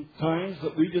need some times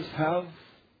that we just have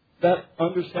that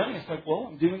understanding. It's like, well,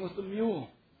 I'm dealing with the mule.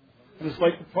 And it's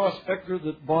like the prospector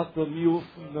that bought the mule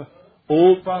from the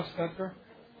old prospector.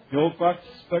 The old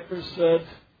prospector said,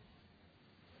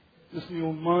 this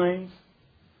mule mine.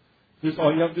 Just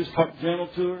all you have to do is talk gentle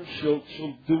to her.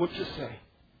 She'll do what you say.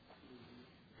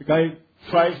 The guy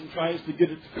tries to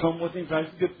get it to come with him, tries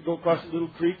to get it to go across a little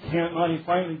creek, cannot. He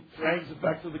finally drags it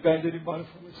back to the guy that he bought it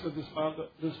from. He said,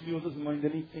 this mule doesn't mind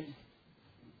anything.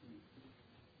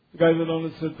 The guy went on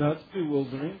and said, that's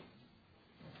bewildering.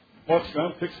 Walks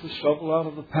around, picks the shovel out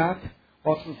of the pack,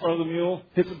 walks in front of the mule,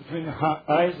 hits it between the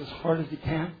eyes as hard as he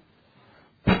can.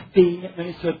 Ding! And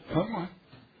then he said, come on.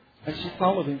 And she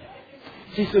followed him.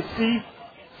 She said, see,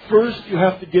 first you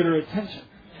have to get her attention.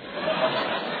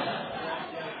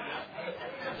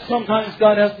 Sometimes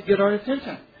God has to get our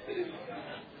attention.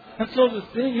 And so the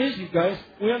thing is, you guys,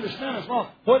 we understand as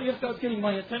well, what if God's getting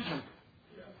my attention?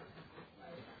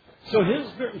 So His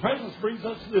Spirit and presence brings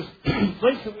us to this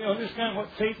place that we understand what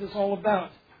faith is all about.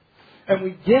 And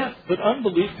we get that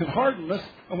unbelief can harden us,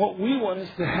 and what we want is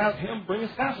to have Him bring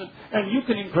us past it. And you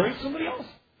can encourage somebody else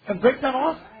and break that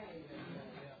off.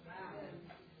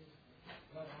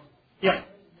 Yeah,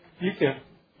 you can.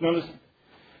 Now listen.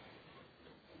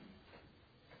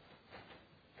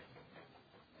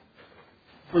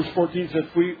 Verse 14 says,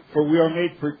 For we are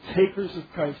made partakers of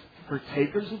Christ.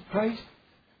 Partakers of Christ?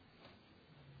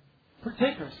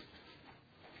 Partakers.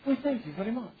 We thank you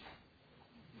very much.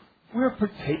 We are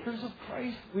partakers of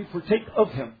Christ. We partake of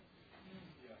Him.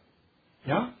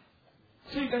 Yeah?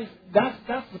 So you guys,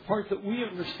 that's the part that we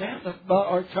understand about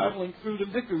our traveling through to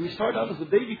victory. We start out as a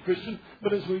baby Christian,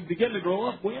 but as we begin to grow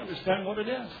up, we understand what it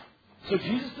is. So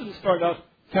Jesus didn't start out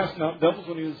casting out devils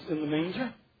when He was in the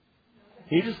manger.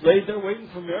 He just laid there waiting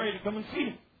for Mary to come and feed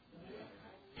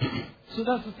Him. So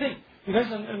that's the thing. You guys,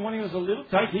 and when He was a little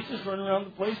tyke, He's just running around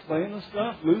the place playing with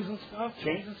stuff, losing stuff,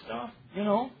 changing stuff,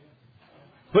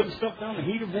 putting stuff down the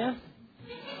heater vent.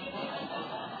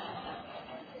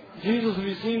 Jesus, have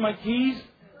you seen my keys?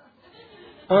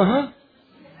 Uh-huh.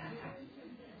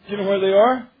 Do you know where they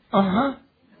are? Uh-huh.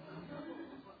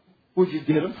 Would you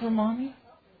get them for Mommy?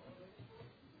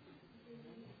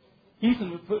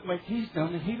 Ethan would put my keys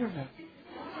down the heater vent.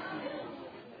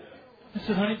 I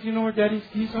said, honey, do you know where Daddy's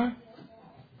keys are?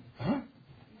 Huh?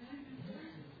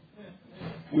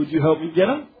 Would you help me get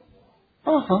them?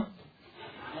 Uh-huh.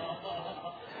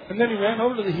 And then he ran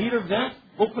over to the heater vent,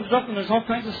 opened it up, and there's all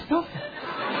kinds of stuff.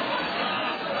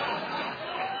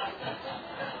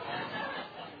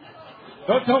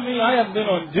 Don't tell me I haven't been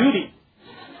on duty.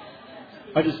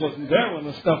 I just wasn't there when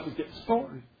the stuff was getting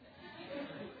stored.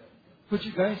 But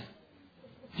you guys,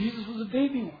 Jesus was a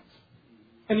baby once.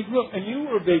 And He grew up, and you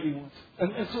were a baby once.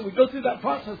 And so we go through that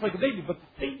process like a baby. But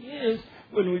the thing is,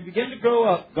 when we begin to grow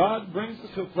up, God brings us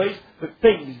to a place that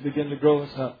things begin to grow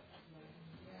us up.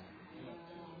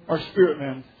 Our spirit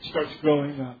man starts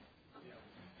growing up.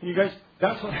 And you guys,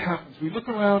 that's what happens. We look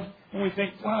around and we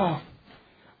think, wow,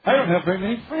 I don't have very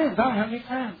many friends. I don't have any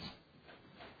friends.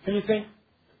 And you think,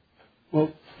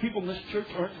 well, people in this church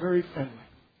aren't very friendly.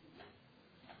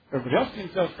 Everybody else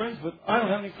seems to have friends, but I don't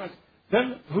have any friends.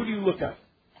 Then who do you look at?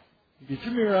 You get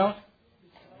your mirror out.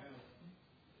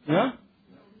 Yeah?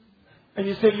 And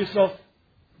you say to yourself,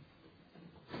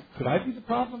 could I be the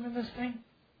problem in this thing?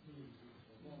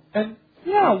 And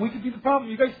yeah, we could be the problem.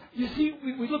 You guys, you see,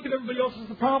 we look at everybody else as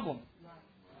the problem.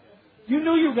 You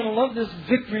knew you were going to love this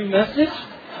victory message.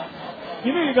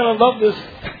 You knew you were going to love this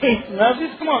faith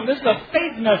message. Come on, this is a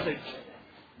faith message.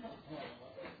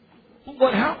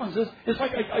 What happens is, it's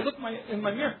like I look in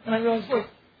my mirror and I realize, look,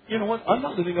 you know what? I'm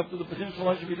not living up to the potential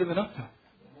I should be living up to.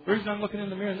 The reason I'm looking in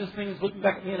the mirror and this thing is looking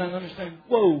back at me and I understand,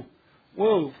 whoa,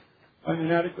 I'm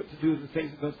inadequate to do the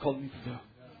things that God's called me to do.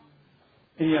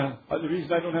 And yeah, the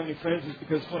reason I don't have any friends is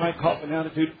because when I cop an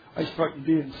attitude, I start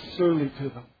being surly to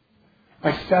them.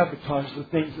 I sabotage the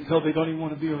things until they don't even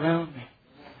want to be around me.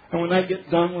 And when I get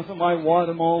done with them, I wad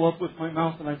them all up with my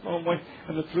mouth and I throw them away.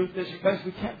 And the truth is, you guys,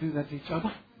 we can't do that to each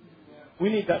other. We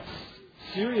need that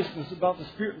seriousness about the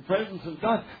Spirit and presence of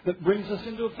God that brings us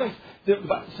into a place. The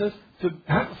Bible says to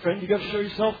have a friend, you've got to show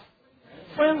yourself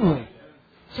friendly.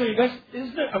 So you guys,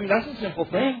 that's a simple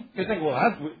thing. You think,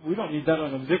 well, we don't need that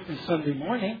on a Victory Sunday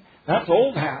morning. That's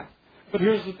old hat. But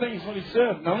here's the thing, is what he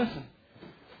said. Now listen.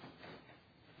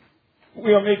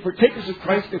 We are made partakers of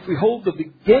Christ if we hold the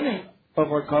beginning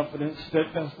of our confidence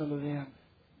steadfast unto the end.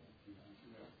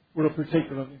 We're a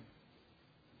partaker of Him.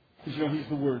 Because He's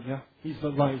the Word, yeah? He's the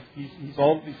life. He's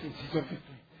all of these things. He's our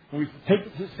victory. And we partake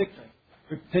of His victory.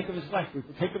 We partake of His life. We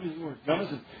partake of His Word. Now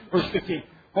listen, verse 15.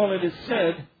 While it is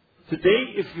said,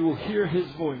 today if you will hear His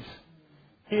voice.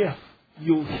 If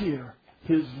you'll hear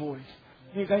His voice.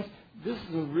 You guys, this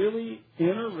is a really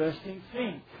interesting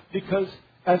thing. Because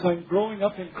as I'm growing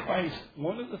up in Christ,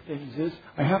 one of the things is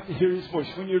I have to hear His voice.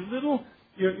 When you're little,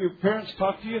 your parents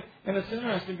talk to you, and it's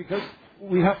interesting because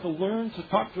we have to learn to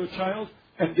talk to a child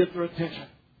and get their attention.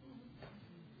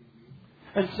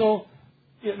 And so,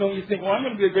 you think, well, I'm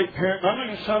going to be a great parent, and I'm not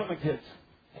going to shout at my kids.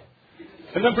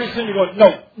 And then pretty soon you go,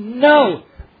 no.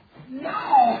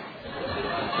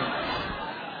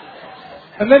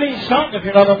 And then he's shouting if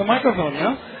you're not on the microphone,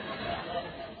 yeah?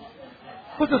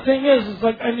 But the thing is, it's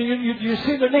like, and you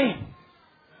see their name.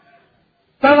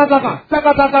 Blah, blah, blah, blah,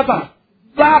 blah, blah, blah, blah,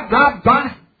 blah, blah,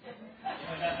 blah.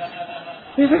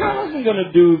 He's like, I wasn't going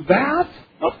to do that.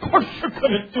 Of course you're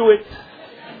going to do it.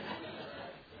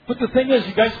 But the thing is,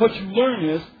 you guys, what you learn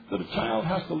is that a child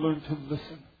has to learn to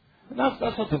listen. And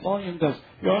that's what the volume does.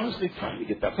 You're honestly trying to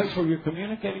get that place where you're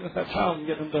communicating with that child and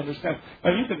get them to understand.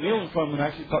 Now, you can kneel in front of them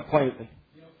and actually talk quietly.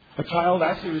 A child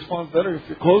actually responds better if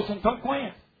you're close and talk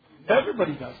quiet.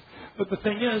 Everybody does. But the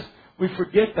thing is, we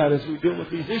forget that as we deal with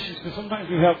these issues, because sometimes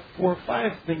we have 4 or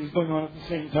 5 things going on at the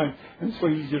same time, and it's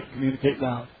way easier to communicate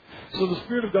loud. So the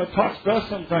Spirit of God talks to us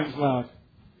sometimes loud.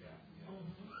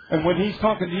 And when He's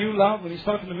talking to you loud, when He's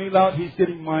talking to me loud, He's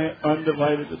getting my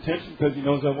undivided attention because He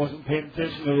knows I wasn't paying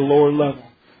attention at a lower level.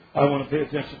 I want to pay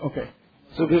attention. Okay,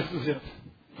 so this is it.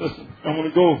 Listen, I want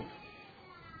to go.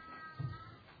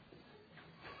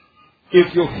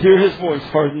 If you'll hear His voice,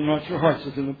 harden not your hearts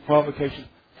as in the provocation.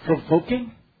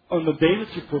 Provoking? On the day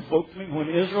that you provoked me, when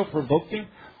Israel provoked Him,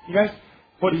 you guys,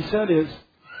 what He said is,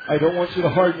 I don't want you to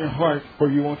harden your heart or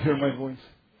you won't hear my voice.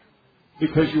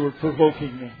 Because you were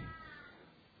provoking me.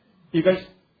 You guys,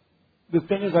 the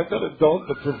thing is, I've got a dog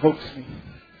that provokes me.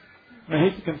 And I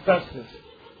hate to confess this.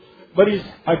 But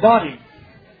I bought him.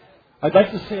 I'd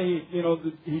like to say,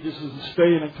 that he just was a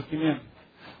stray and I took him in.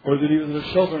 Or that he was in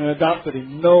a shelter and I adopted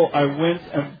him. No, I went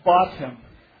and bought him.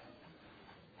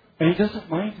 And he doesn't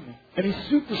mind me. And he's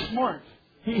super smart.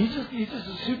 He's just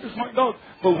a super smart dog.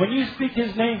 But when you speak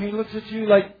his name, he looks at you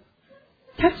like,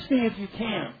 catch me if you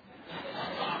can.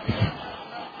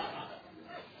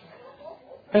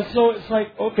 And so it's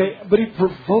like, okay, but he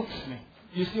provokes me.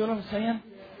 You see what I'm saying?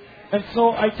 And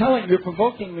so I tell him, you're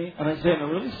provoking me. And I say in a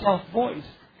really soft voice.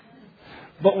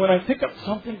 But when I pick up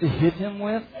something to hit him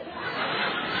with,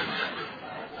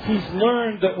 he's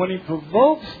learned that when he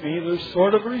provokes me, there's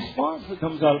sort of a response that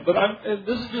comes out. But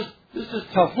this is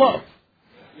tough love.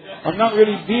 I'm not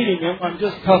really beating him. I'm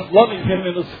just tough loving him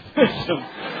in a submission.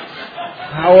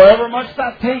 However much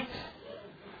that takes.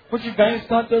 But you guys,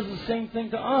 God does the same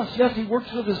thing to us. Yes, He works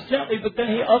with us gently, but then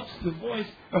He ups the voice.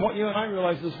 And what you and I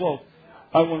realize is, well,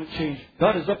 I want to change.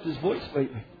 God has upped His voice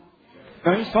lately.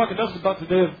 Now He's talking to us about the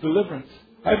day of deliverance.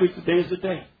 I believe today is the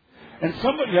day. And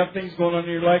some of you have things going on in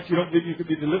your life you don't believe you could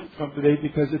be delivered from today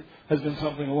because it has been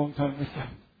something a long time with you.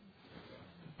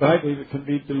 But I believe it can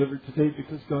be delivered today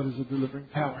because God is a delivering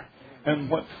power. And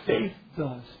what faith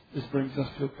does is brings us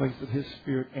to a place that His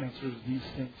Spirit answers these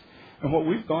things. And what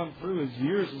we've gone through is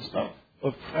years and stuff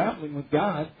of traveling with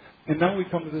God. And now we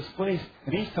come to this place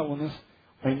and He's telling us,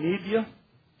 I need you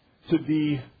to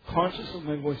be conscious of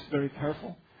my voice, very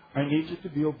careful. I need you to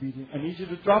be obedient. I need you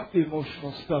to drop the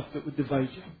emotional stuff that would divide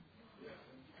you.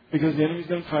 Because the enemy's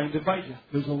going to try and divide you.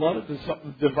 There's a lot of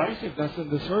divisiveness in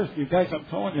this earth. You guys, I'm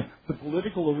telling you, the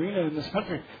political arena in this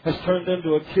country has turned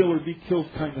into a kill or be killed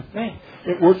kind of thing.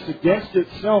 It works against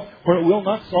itself where it will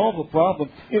not solve a problem.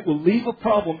 It will leave a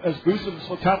problem as gruesome as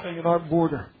what's happening at our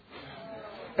border.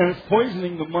 And it's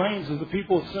poisoning the minds of the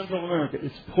people of Central America.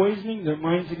 It's poisoning their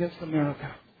minds against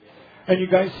America. And you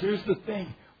guys, here's the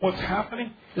thing. What's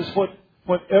happening is what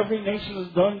every nation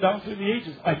has done down through the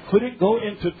ages. I couldn't go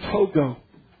into Togo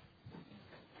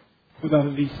without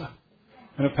a visa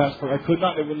and a passport. I could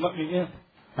not. They wouldn't let me in.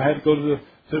 I had to go to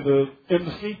the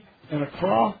embassy in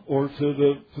Accra or to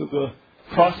the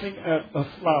crossing at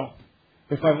Slough.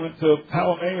 If I went to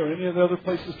Palame or any of the other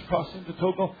places to cross into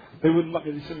Togo, they wouldn't let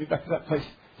me. They sent me back to that place.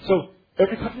 So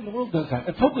every country in the world does that.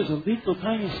 And Togo is a little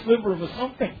tiny sliver of a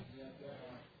something.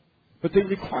 But they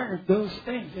required those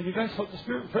things. And you guys, what the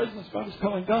Spirit of Presence God is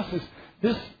telling us is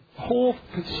this whole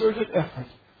concerted effort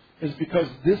is because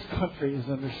this country is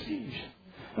under siege.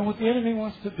 And what the enemy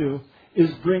wants to do is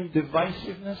bring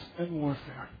divisiveness and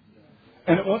warfare.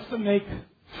 And it wants to make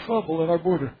trouble at our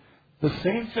border. The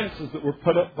same fences that were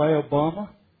put up by Obama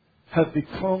have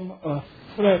become a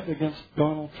threat against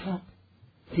Donald Trump.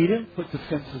 He didn't put the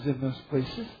fences in those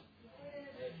places.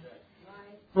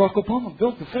 Barack Obama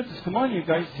built the fences. Come on, you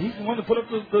guys. He's the one that put up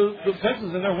the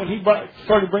fences in there when he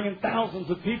started bringing thousands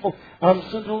of people out of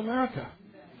Central America.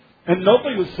 And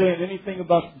nobody was saying anything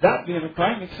about that being a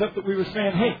crime except that we were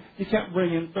saying, hey, you can't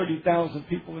bring in 30,000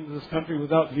 people into this country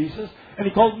without visas. And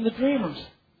he called them the dreamers.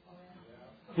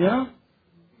 Yeah?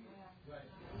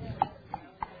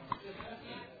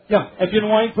 Yeah. And you know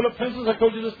why he put up fences? I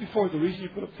told you this before. The reason you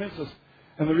put up fences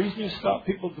and the reason you stop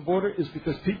people at the border is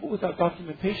because people without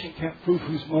documentation can't prove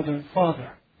who's mother and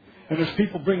father. And there's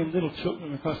people bringing little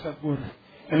children across that border.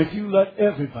 And if you let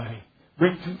everybody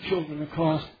bring 2 children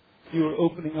across, you are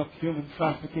opening up human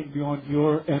trafficking beyond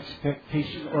your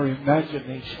expectation or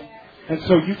imagination. And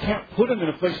so you can't put them in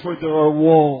a place where there are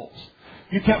walls.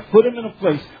 You can't put them in a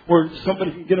place where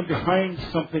somebody can get them behind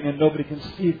something and nobody can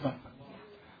see them.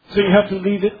 So you have to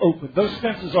leave it open. Those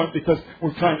fences aren't because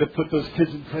we're trying to put those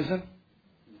kids in prison.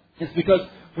 It's because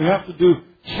we have to do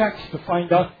checks to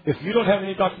find out if you don't have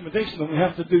any documentation, then we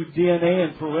have to do DNA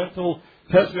and parental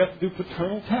tests. We have to do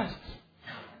paternal tests.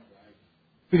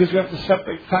 Because we have to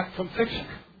separate fact from fiction.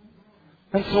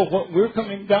 And so what we're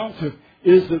coming down to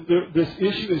is that this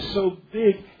issue is so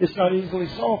big, it's not easily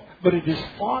solved. But it is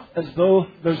fought as though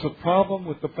there's a problem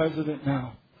with the president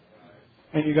now.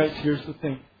 And you guys, here's the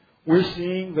thing. We're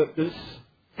seeing that this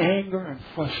anger and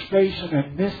frustration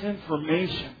and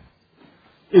misinformation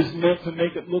is meant to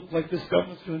make it look like this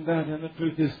government's doing bad. And the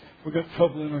truth is, we've got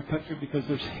trouble in our country because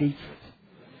there's hatred.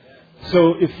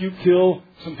 So if you kill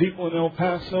some people in El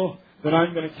Paso, then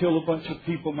I'm going to kill a bunch of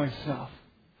people myself.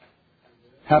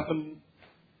 Happened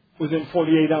within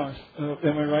 48 hours.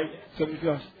 Am I right? 72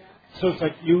 hours. So it's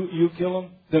like you kill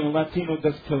them, then a Latino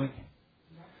does killing.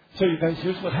 So you guys,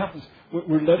 here's what happens.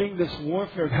 We're letting this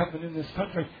warfare happen in this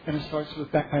country, and it starts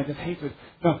with that kind of hatred.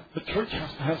 Now, the church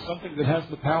has to have something that has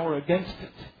the power against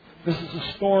it. This is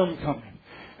a storm coming.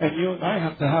 And you and I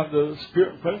have to have the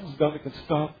Spirit and presence of God that can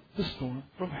stop the storm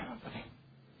from happening.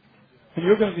 And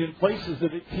you're going to be in places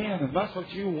that it can, and that's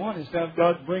what you want, is to have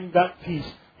God bring that peace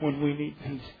when we need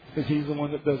peace. Because He's the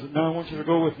one that does it. Now I want you to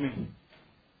go with me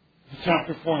to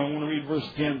chapter 4, and I want to read verse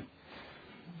 10.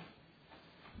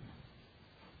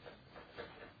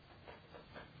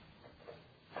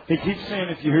 He keeps saying,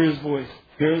 if you hear His voice,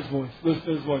 listen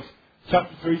to His voice.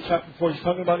 Chapter 3, chapter 4, He's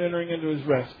talking about entering into His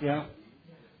rest, yeah?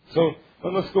 So,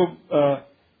 let's go,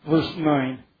 verse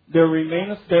 9. There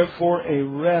remaineth therefore a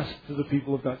rest to the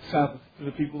people of God. Sabbath to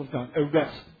the people of God. A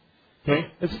rest.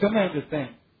 Okay? It's a commanded thing.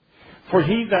 For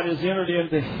he that is entered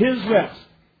into His rest,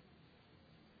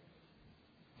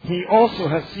 he also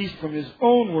has ceased from his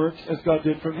own works as God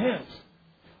did from His.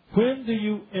 When do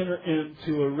you enter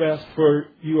into a rest for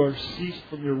you are ceased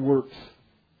from your works?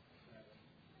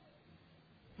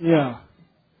 Yeah.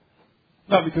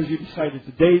 Not because you decided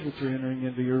today that you're entering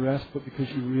into your rest, but because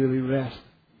you really rest.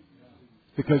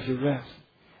 Because you rest.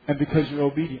 And because you're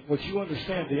obedient. What you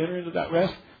understand to enter into that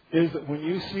rest is that when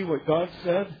you see what God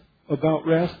said about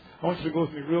rest, I want you to go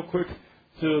with me real quick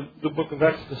to the book of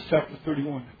Exodus, chapter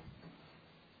 31.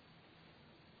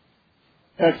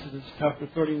 Exodus, chapter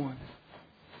 31.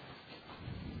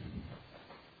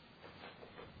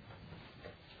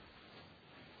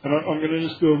 And I'm going to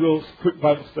just do a real quick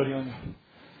Bible study on you.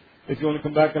 If you want to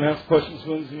come back and ask questions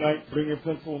Wednesday night, bring your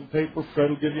pencil and paper.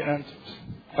 Fred will give you answers.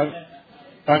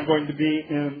 I'm going to be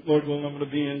in, Lord willing, I'm going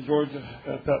to be in Georgia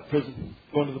at that prison,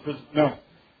 going to the prison. Now,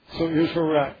 so here's where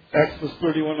we're at. Exodus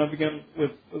 31, I begin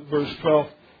with verse 12.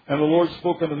 And the Lord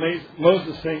spoke unto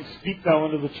Moses, saying, Speak thou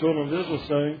unto the children of Israel,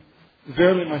 saying,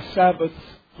 Verily my Sabbaths,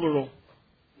 plural,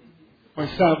 my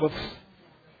Sabbaths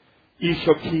ye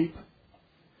shall keep,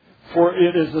 for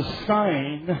it is a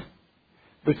sign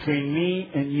between me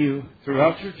and you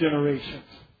throughout your generations.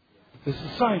 This is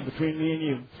a sign between me and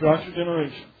you throughout your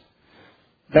generations.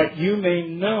 That you may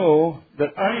know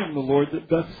that I am the Lord that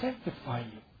doth sanctify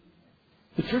you.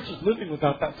 The church is living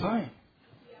without that sign.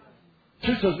 The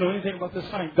church doesn't know anything about this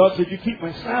sign. God said, you keep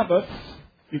my Sabbaths.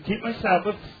 You keep my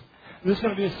Sabbaths. This is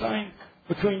going to be a sign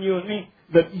between you and me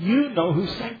that you know who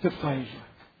sanctifies you.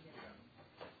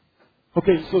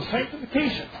 Okay, so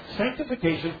sanctification.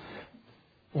 Sanctification.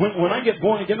 When I get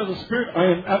born again of the Spirit, I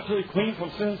am absolutely clean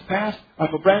from sins past.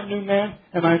 I'm a brand new man,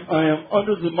 and I am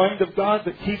under the mind of God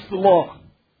that keeps the law.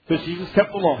 Because Jesus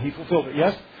kept the law. He fulfilled it,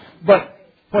 yes? But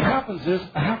what happens is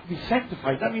I have to be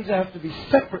sanctified. That means I have to be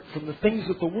separate from the things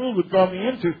that the world would draw me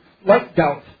into, like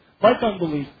doubt, like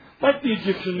unbelief, like the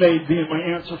Egyptian maid being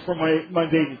my answer for my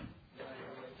baby.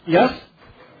 Yes?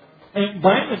 And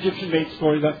my Egyptian maid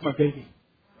story, that's my baby.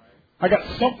 I got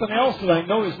something else that I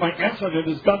know is my answer to it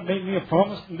is God made me a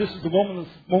promise, and this is the moment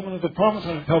of the promise,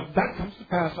 and until that comes to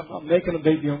pass, I'm not making a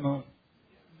baby on my own.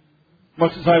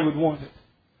 Much as I would want it.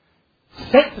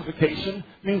 Sanctification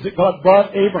means that God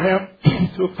brought Abraham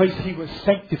to a place he was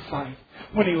sanctified.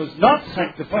 When he was not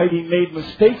sanctified, he made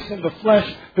mistakes in the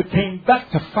flesh, but came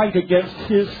back to fight against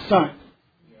his son.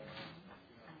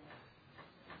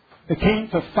 He came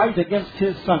to fight against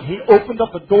his son. He opened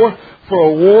up a door for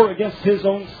a war against his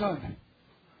own son.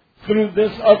 Through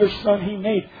this other son he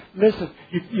made. Listen,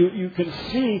 you can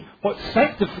see what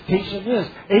sanctification is.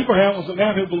 Abraham was a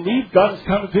man who believed God was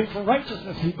counted to him for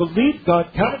righteousness. He believed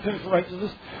God counted to him for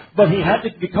righteousness, but he had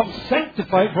to become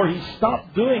sanctified where he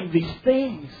stopped doing these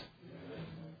things.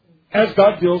 As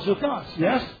God deals with us,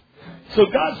 yes? So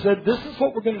God said, this is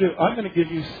what we're going to do. I'm going to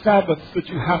give you Sabbaths that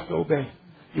you have to obey.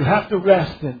 You have to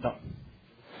rest in them.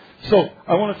 So,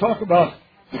 I want to talk about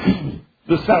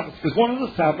the Sabbaths. Because one of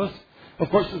the Sabbaths, of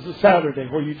course, is a Saturday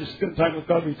where you just spend time with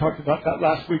God. We talked about that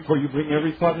last week, where you bring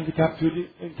every thought into captivity,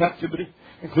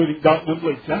 including doubt and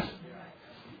unbelief. Yes?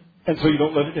 And so you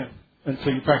don't let it in. And so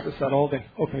you practice that all day.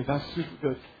 Okay, that's super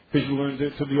good. Because you learn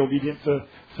to be obedient to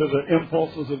the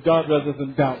impulses of God rather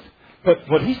than doubt. But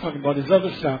what he's talking about is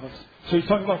other Sabbaths. So he's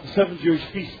talking about the 7 Jewish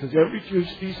feasts, because every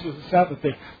Jewish feast was a Sabbath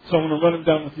day. So I'm going to run them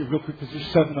down with you real quick, because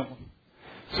there's 7 of them.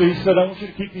 So he said, I want you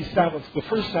to keep these Sabbaths. The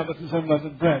first Sabbath is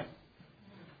unleavened bread.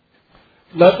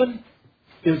 Leaven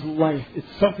is life.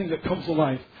 It's something that comes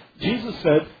alive. Jesus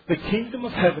said, the kingdom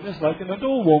of heaven is like an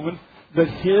old woman that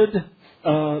hid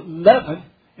leaven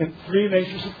in 3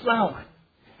 measures of flour.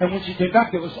 And when she came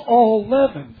back, it was all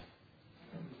leavened.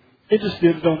 It just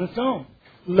did it on its own.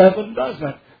 Leaven does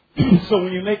that. So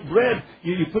when you make bread,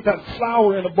 you put that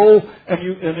flour in a bowl, and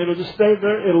it'll just stay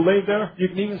there. It'll lay there. You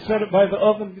can even set it by the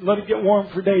oven, let it get warm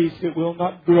for days. It will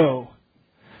not grow.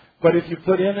 But if you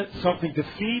put in it something to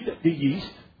feed the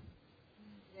yeast,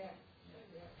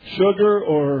 sugar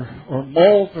or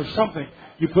malt or something,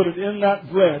 you put it in that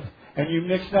bread, and you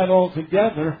mix that all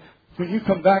together. When you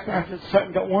come back after it's set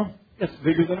and got warm, it's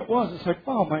bigger than it was. It's like,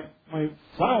 wow, my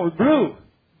flour grew.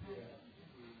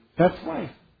 That's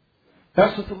life.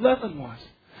 That's what the leaven was.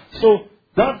 So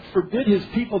God forbid His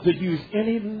people to use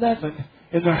any leaven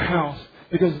in their house,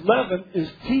 because leaven is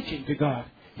teaching to God.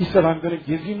 He said, I'm going to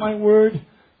give you my word.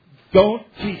 Don't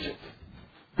teach it.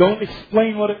 Don't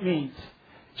explain what it means.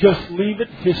 Just leave it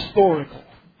historical.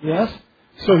 Yes?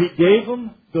 So He gave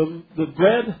them the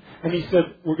bread, and He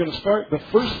said, we're going to start. The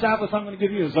first Sabbath I'm going to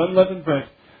give you is unleavened bread.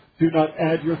 Do not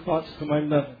add your thoughts to my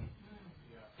leaven.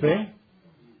 Okay?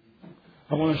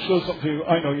 I want to show something to you.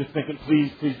 I know you're thinking,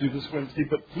 please do this Wednesday,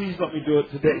 but please let me do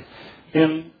it today.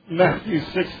 In Matthew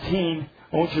 16,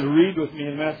 I want you to read with me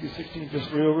in Matthew 16 just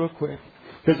real quick,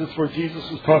 because it's where Jesus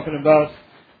was talking about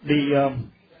the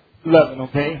leaven,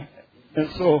 okay? And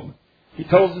so He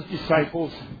tells His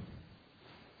disciples,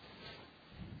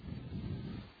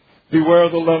 beware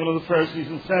of the leaven of the Pharisees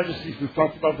and Sadducees. We've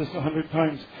talked about this 100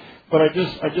 times. But I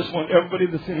just want everybody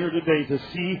that's in here today to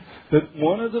see that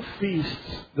one of the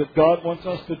feasts that God wants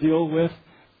us to deal with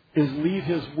is leave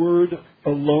His Word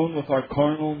alone with our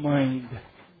carnal mind.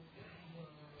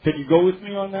 Can you go with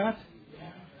me on that?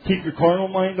 Keep your carnal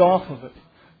mind off of it.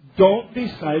 Don't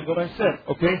decide what I said,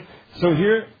 okay? So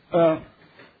here,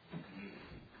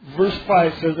 verse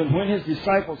 5 says, and when His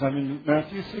disciples, I'm in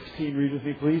Matthew 16, read with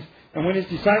me please. And when His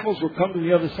disciples were come to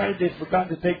the other side, they forgot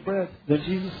to take bread. Then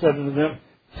Jesus said unto them,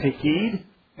 take heed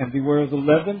and beware of the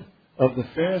leaven of the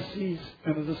Pharisees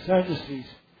and of the Sadducees.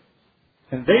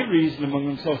 And they reasoned among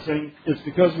themselves, saying, it's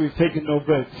because we've taken no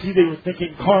bread. See, they were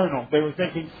thinking carnal. They were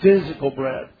thinking physical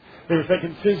bread. They were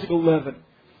thinking physical leaven.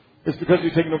 It's because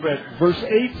we've taken no bread. Verse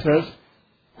 8 says,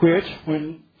 which,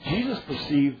 when Jesus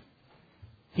perceived,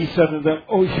 He said to them,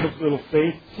 oh, you have little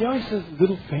faith. See how He says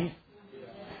little faith?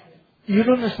 You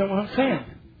don't understand what I'm saying.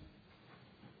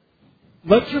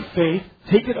 Let your faith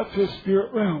take it up to a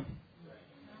spirit realm.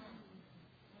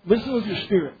 Listen with your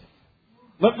spirit.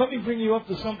 Let me bring you up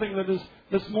to something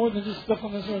that's more than just stuff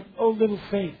on this earth. Oh, little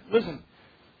faith. Listen.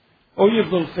 Oh, you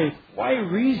have little faith. Why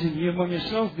reason ye among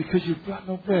yourselves because you've brought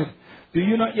no bread? Do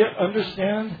you not yet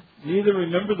understand, neither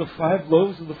remember the 5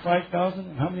 loaves of the 5,000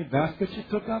 and how many baskets you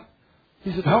took up?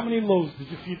 He said, how many loaves did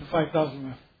you feed the 5,000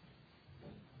 with?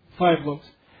 5 loaves.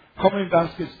 How many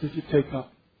baskets did you take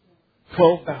up?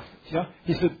 12 baskets, yeah?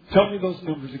 He said, tell me those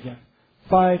numbers again.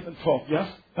 5 and 12, yes?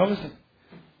 Now listen.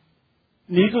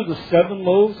 Neither the 7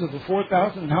 loaves of the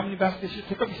 4,000 and how many baskets you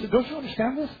took up. He said, don't you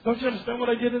understand this? Don't you understand what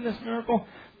I did in this miracle?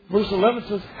 Verse 11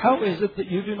 says, how is it that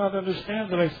you do not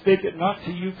understand that I spake it not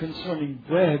to you concerning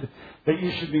bread, that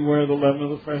you should beware of the leaven of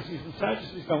the Pharisees and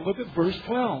Sadducees? Now look at verse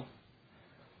 12.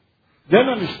 Then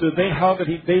understood they how that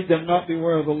He bade them not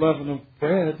beware of the leaven of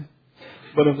bread,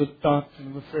 but of the doctrine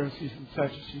of the Pharisees and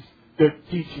Sadducees. Their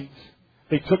teachings.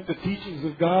 They took the teachings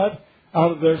of God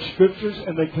out of their scriptures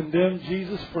and they condemned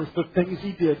Jesus for the things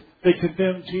He did. They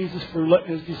condemned Jesus for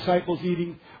letting His disciples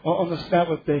eating on the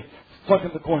Sabbath day,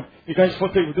 plucking the corn. You guys,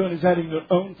 what they were doing is adding their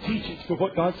own teachings to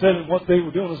what God said, and what they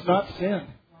were doing was not sin.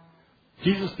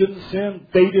 Jesus didn't sin.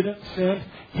 They didn't sin.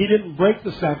 He didn't break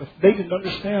the Sabbath. They didn't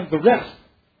understand the rest.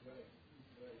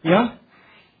 Yeah?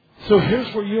 So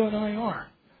here's where you and I are.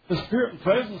 The Spirit and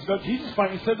presence of God. Jesus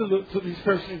finally said to these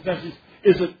Pharisees and Sadducees,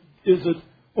 is it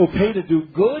okay to do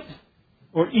good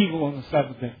or evil on the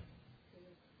Sabbath day?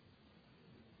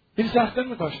 He just asked them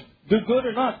the question, do good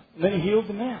or not? And then He healed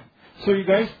the man. So you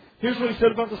guys, here's what He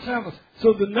said about the Sabbath.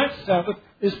 So the next Sabbath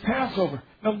is Passover.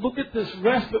 Now look at this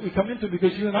rest that we come into,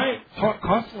 because you and I talk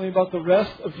constantly about the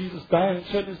rest of Jesus dying and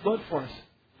shedding His blood for us.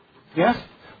 Yes?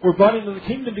 We're brought into the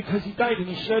kingdom because He died and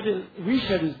He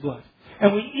reshed His blood.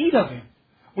 And we eat of Him.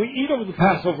 We eat of the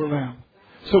Passover lamb.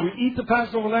 So we eat the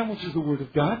Passover lamb, which is the Word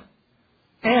of God.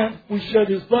 And we shed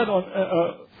His blood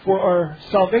for our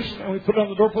salvation, and we put it on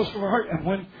the doorpost of our heart. And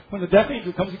when the death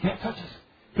angel comes, he can't touch us.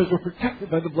 Because we're protected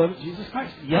by the blood of Jesus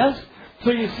Christ. Yes?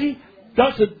 So you see,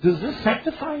 God said, does this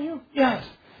sanctify you? Yes.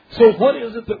 So what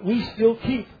is it that we still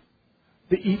keep?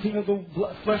 The eating of the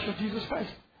flesh of Jesus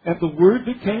Christ. And the Word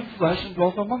became flesh and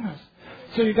dwelt among us.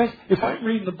 So you guys, if I'm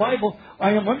reading the Bible,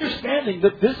 I am understanding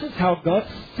that this is how God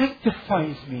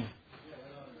sanctifies me.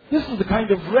 This is the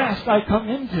kind of rest I come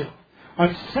into.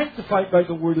 I'm sanctified by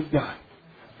the Word of God.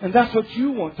 And that's what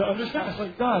you want to understand. It's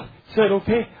like God said,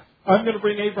 okay, I'm going to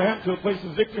bring Abraham to a place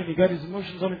of victory, and he got his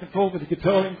emotions under control, but he could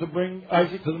tell him to bring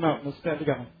Isaac to the mountain. Let's stand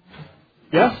together.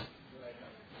 Yes?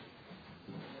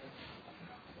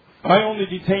 I only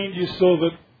detained you so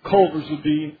that Culver's would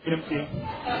be empty.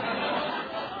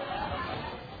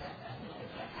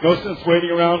 No sense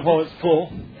waiting around while it's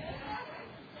full.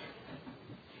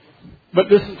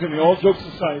 But listen to me, all jokes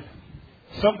aside.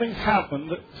 Something's happened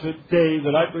today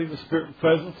that I believe the Spirit and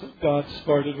presence of God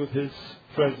started with His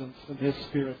presence and His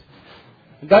Spirit.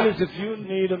 And that is, if you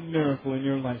need a miracle in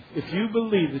your life, if you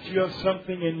believe that you have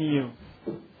something in you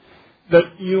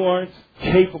that you aren't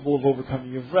capable of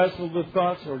overcoming, you've wrestled with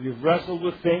thoughts, or you've wrestled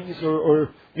with things,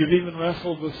 or you've even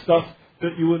wrestled with stuff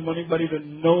that you wouldn't want anybody to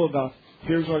know about,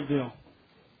 here's our deal.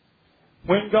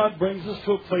 When God brings us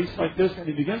to a place like this and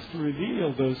He begins to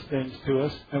reveal those things to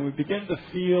us, and we begin to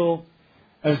feel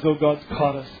as though God's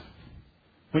caught us.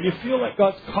 When you feel like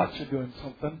God's caught you doing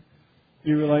something,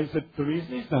 you realize that the reason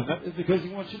He's done that is because He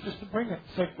wants you just to bring it.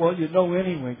 It's like, well, you know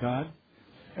anyway, God.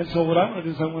 And so what I want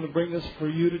to do is I want to bring this for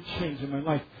you to change in my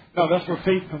life. Now, that's where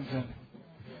faith comes in.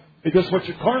 Because what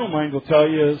your carnal mind will tell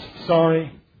you is,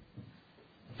 sorry,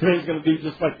 today's going to be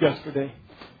just like yesterday.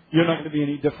 You're not going to be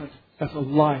any different. That's a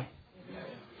lie.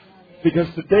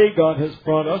 Because today God has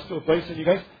brought us to a place, and you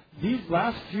guys, these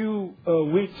last few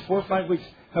weeks, 4 or 5 weeks,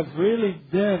 have really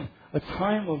been a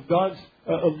time of God's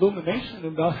illumination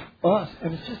about us.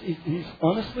 And it's just, He's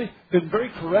honestly been very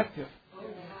corrective.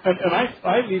 And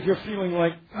I leave here feeling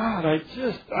like, God,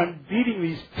 I'm beating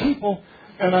these people,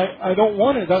 and I don't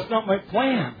want it. That's not my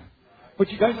plan.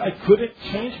 But you guys, I couldn't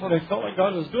change what I felt like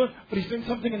God was doing, but He's doing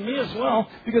something in me as well,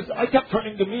 because I kept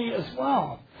turning to me as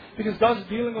well. Because God's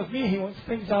dealing with me. He wants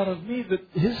things out of me that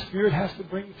His Spirit has to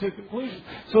bring to a conclusion.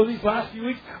 So these last few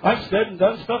weeks, I've said and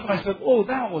done stuff, and I said, oh,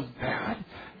 that was bad.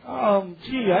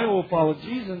 I owe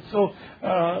apologies. And so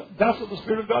that's what the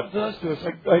Spirit of God does to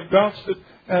us. I bounced it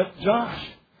at Josh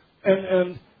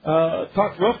and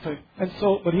talked roughly. And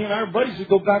so, but he and I are buddies. We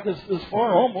go back as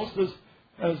far almost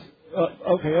as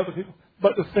other people.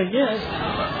 But the thing is,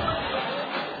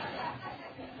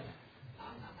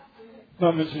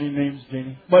 not mentioning names,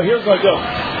 Janie. But here's what I go.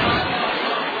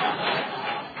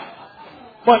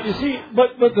 But you see,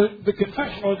 but the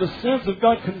confession or the sense of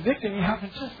God convicting me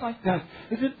happened just like that.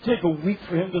 It didn't take a week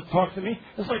for Him to talk to me.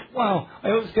 It's like, wow,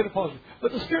 I always get apologies.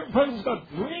 But the Spirit and presence of God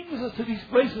brings us to these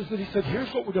places that He said,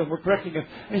 here's what we're doing. We're correcting it.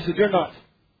 And He said, you're not.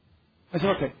 I said,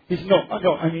 okay. He said,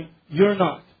 no, you're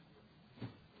not.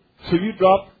 So you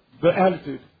drop the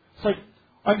attitude. It's like,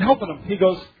 I'm helping him. He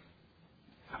goes,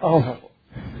 I'll help him.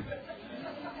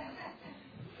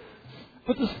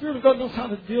 But the Spirit of God knows how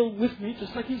to deal with me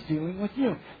just like He's dealing with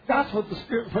you. That's what the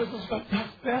Spirit and presence of God does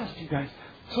best, you guys.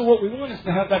 So what we want is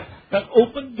to have that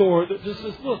open door that just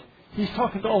says, look, He's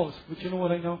talking to all of us. But you know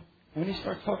what I know? When He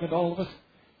starts talking to all of us,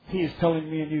 He is telling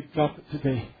me, and you drop it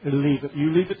today and leave it.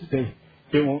 You leave it today.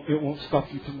 It won't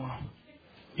stop you tomorrow.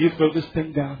 You throw this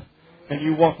thing down and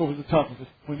you walk over the top of it.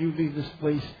 When you leave this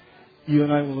place, you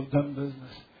and I will have done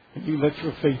business. And you let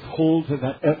your faith hold to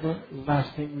that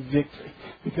everlasting victory,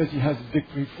 because He has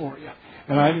victory for you.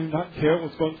 And I do not care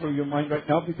what's going through your mind right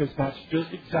now, because that's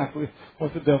just exactly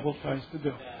what the devil tries to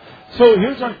do. So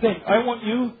here's our thing. I want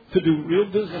you to do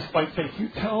real business by faith. You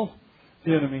tell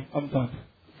the enemy, I'm done.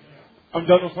 I'm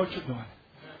done with what you're doing.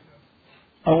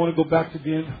 I want to go back to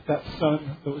being that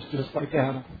son that was just like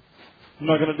Adam. I'm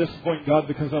not going to disappoint God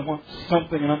because I want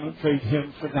something and I'm going to trade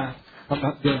Him for that. I'm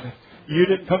not doing it. You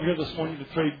didn't come here this morning to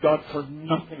trade God for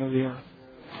nothing of the earth.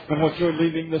 And what you're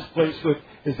leaving this place with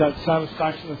is that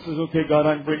satisfaction that says, okay, God,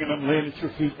 I'm bringing them, laying at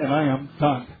your feet, and I am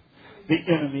done. The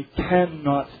enemy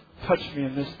cannot touch me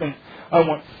in this thing. I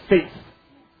want faith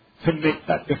to make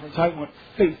that difference. I want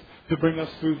faith to bring us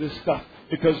through this stuff,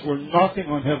 because we're knocking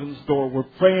on heaven's door. We're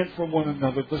praying for one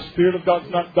another. The Spirit of God's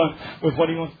not done with what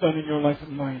He wants done in your life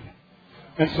and mine.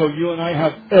 And so you and I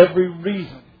have every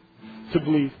reason to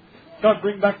believe. God,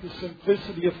 bring back the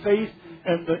simplicity of faith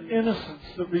and the innocence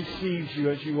that receives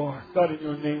you as you are. God, in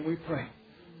your name we pray.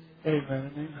 Amen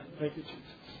and amen. Thank you, Jesus.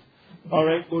 All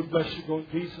right, Lord bless you. Go in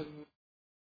peace. And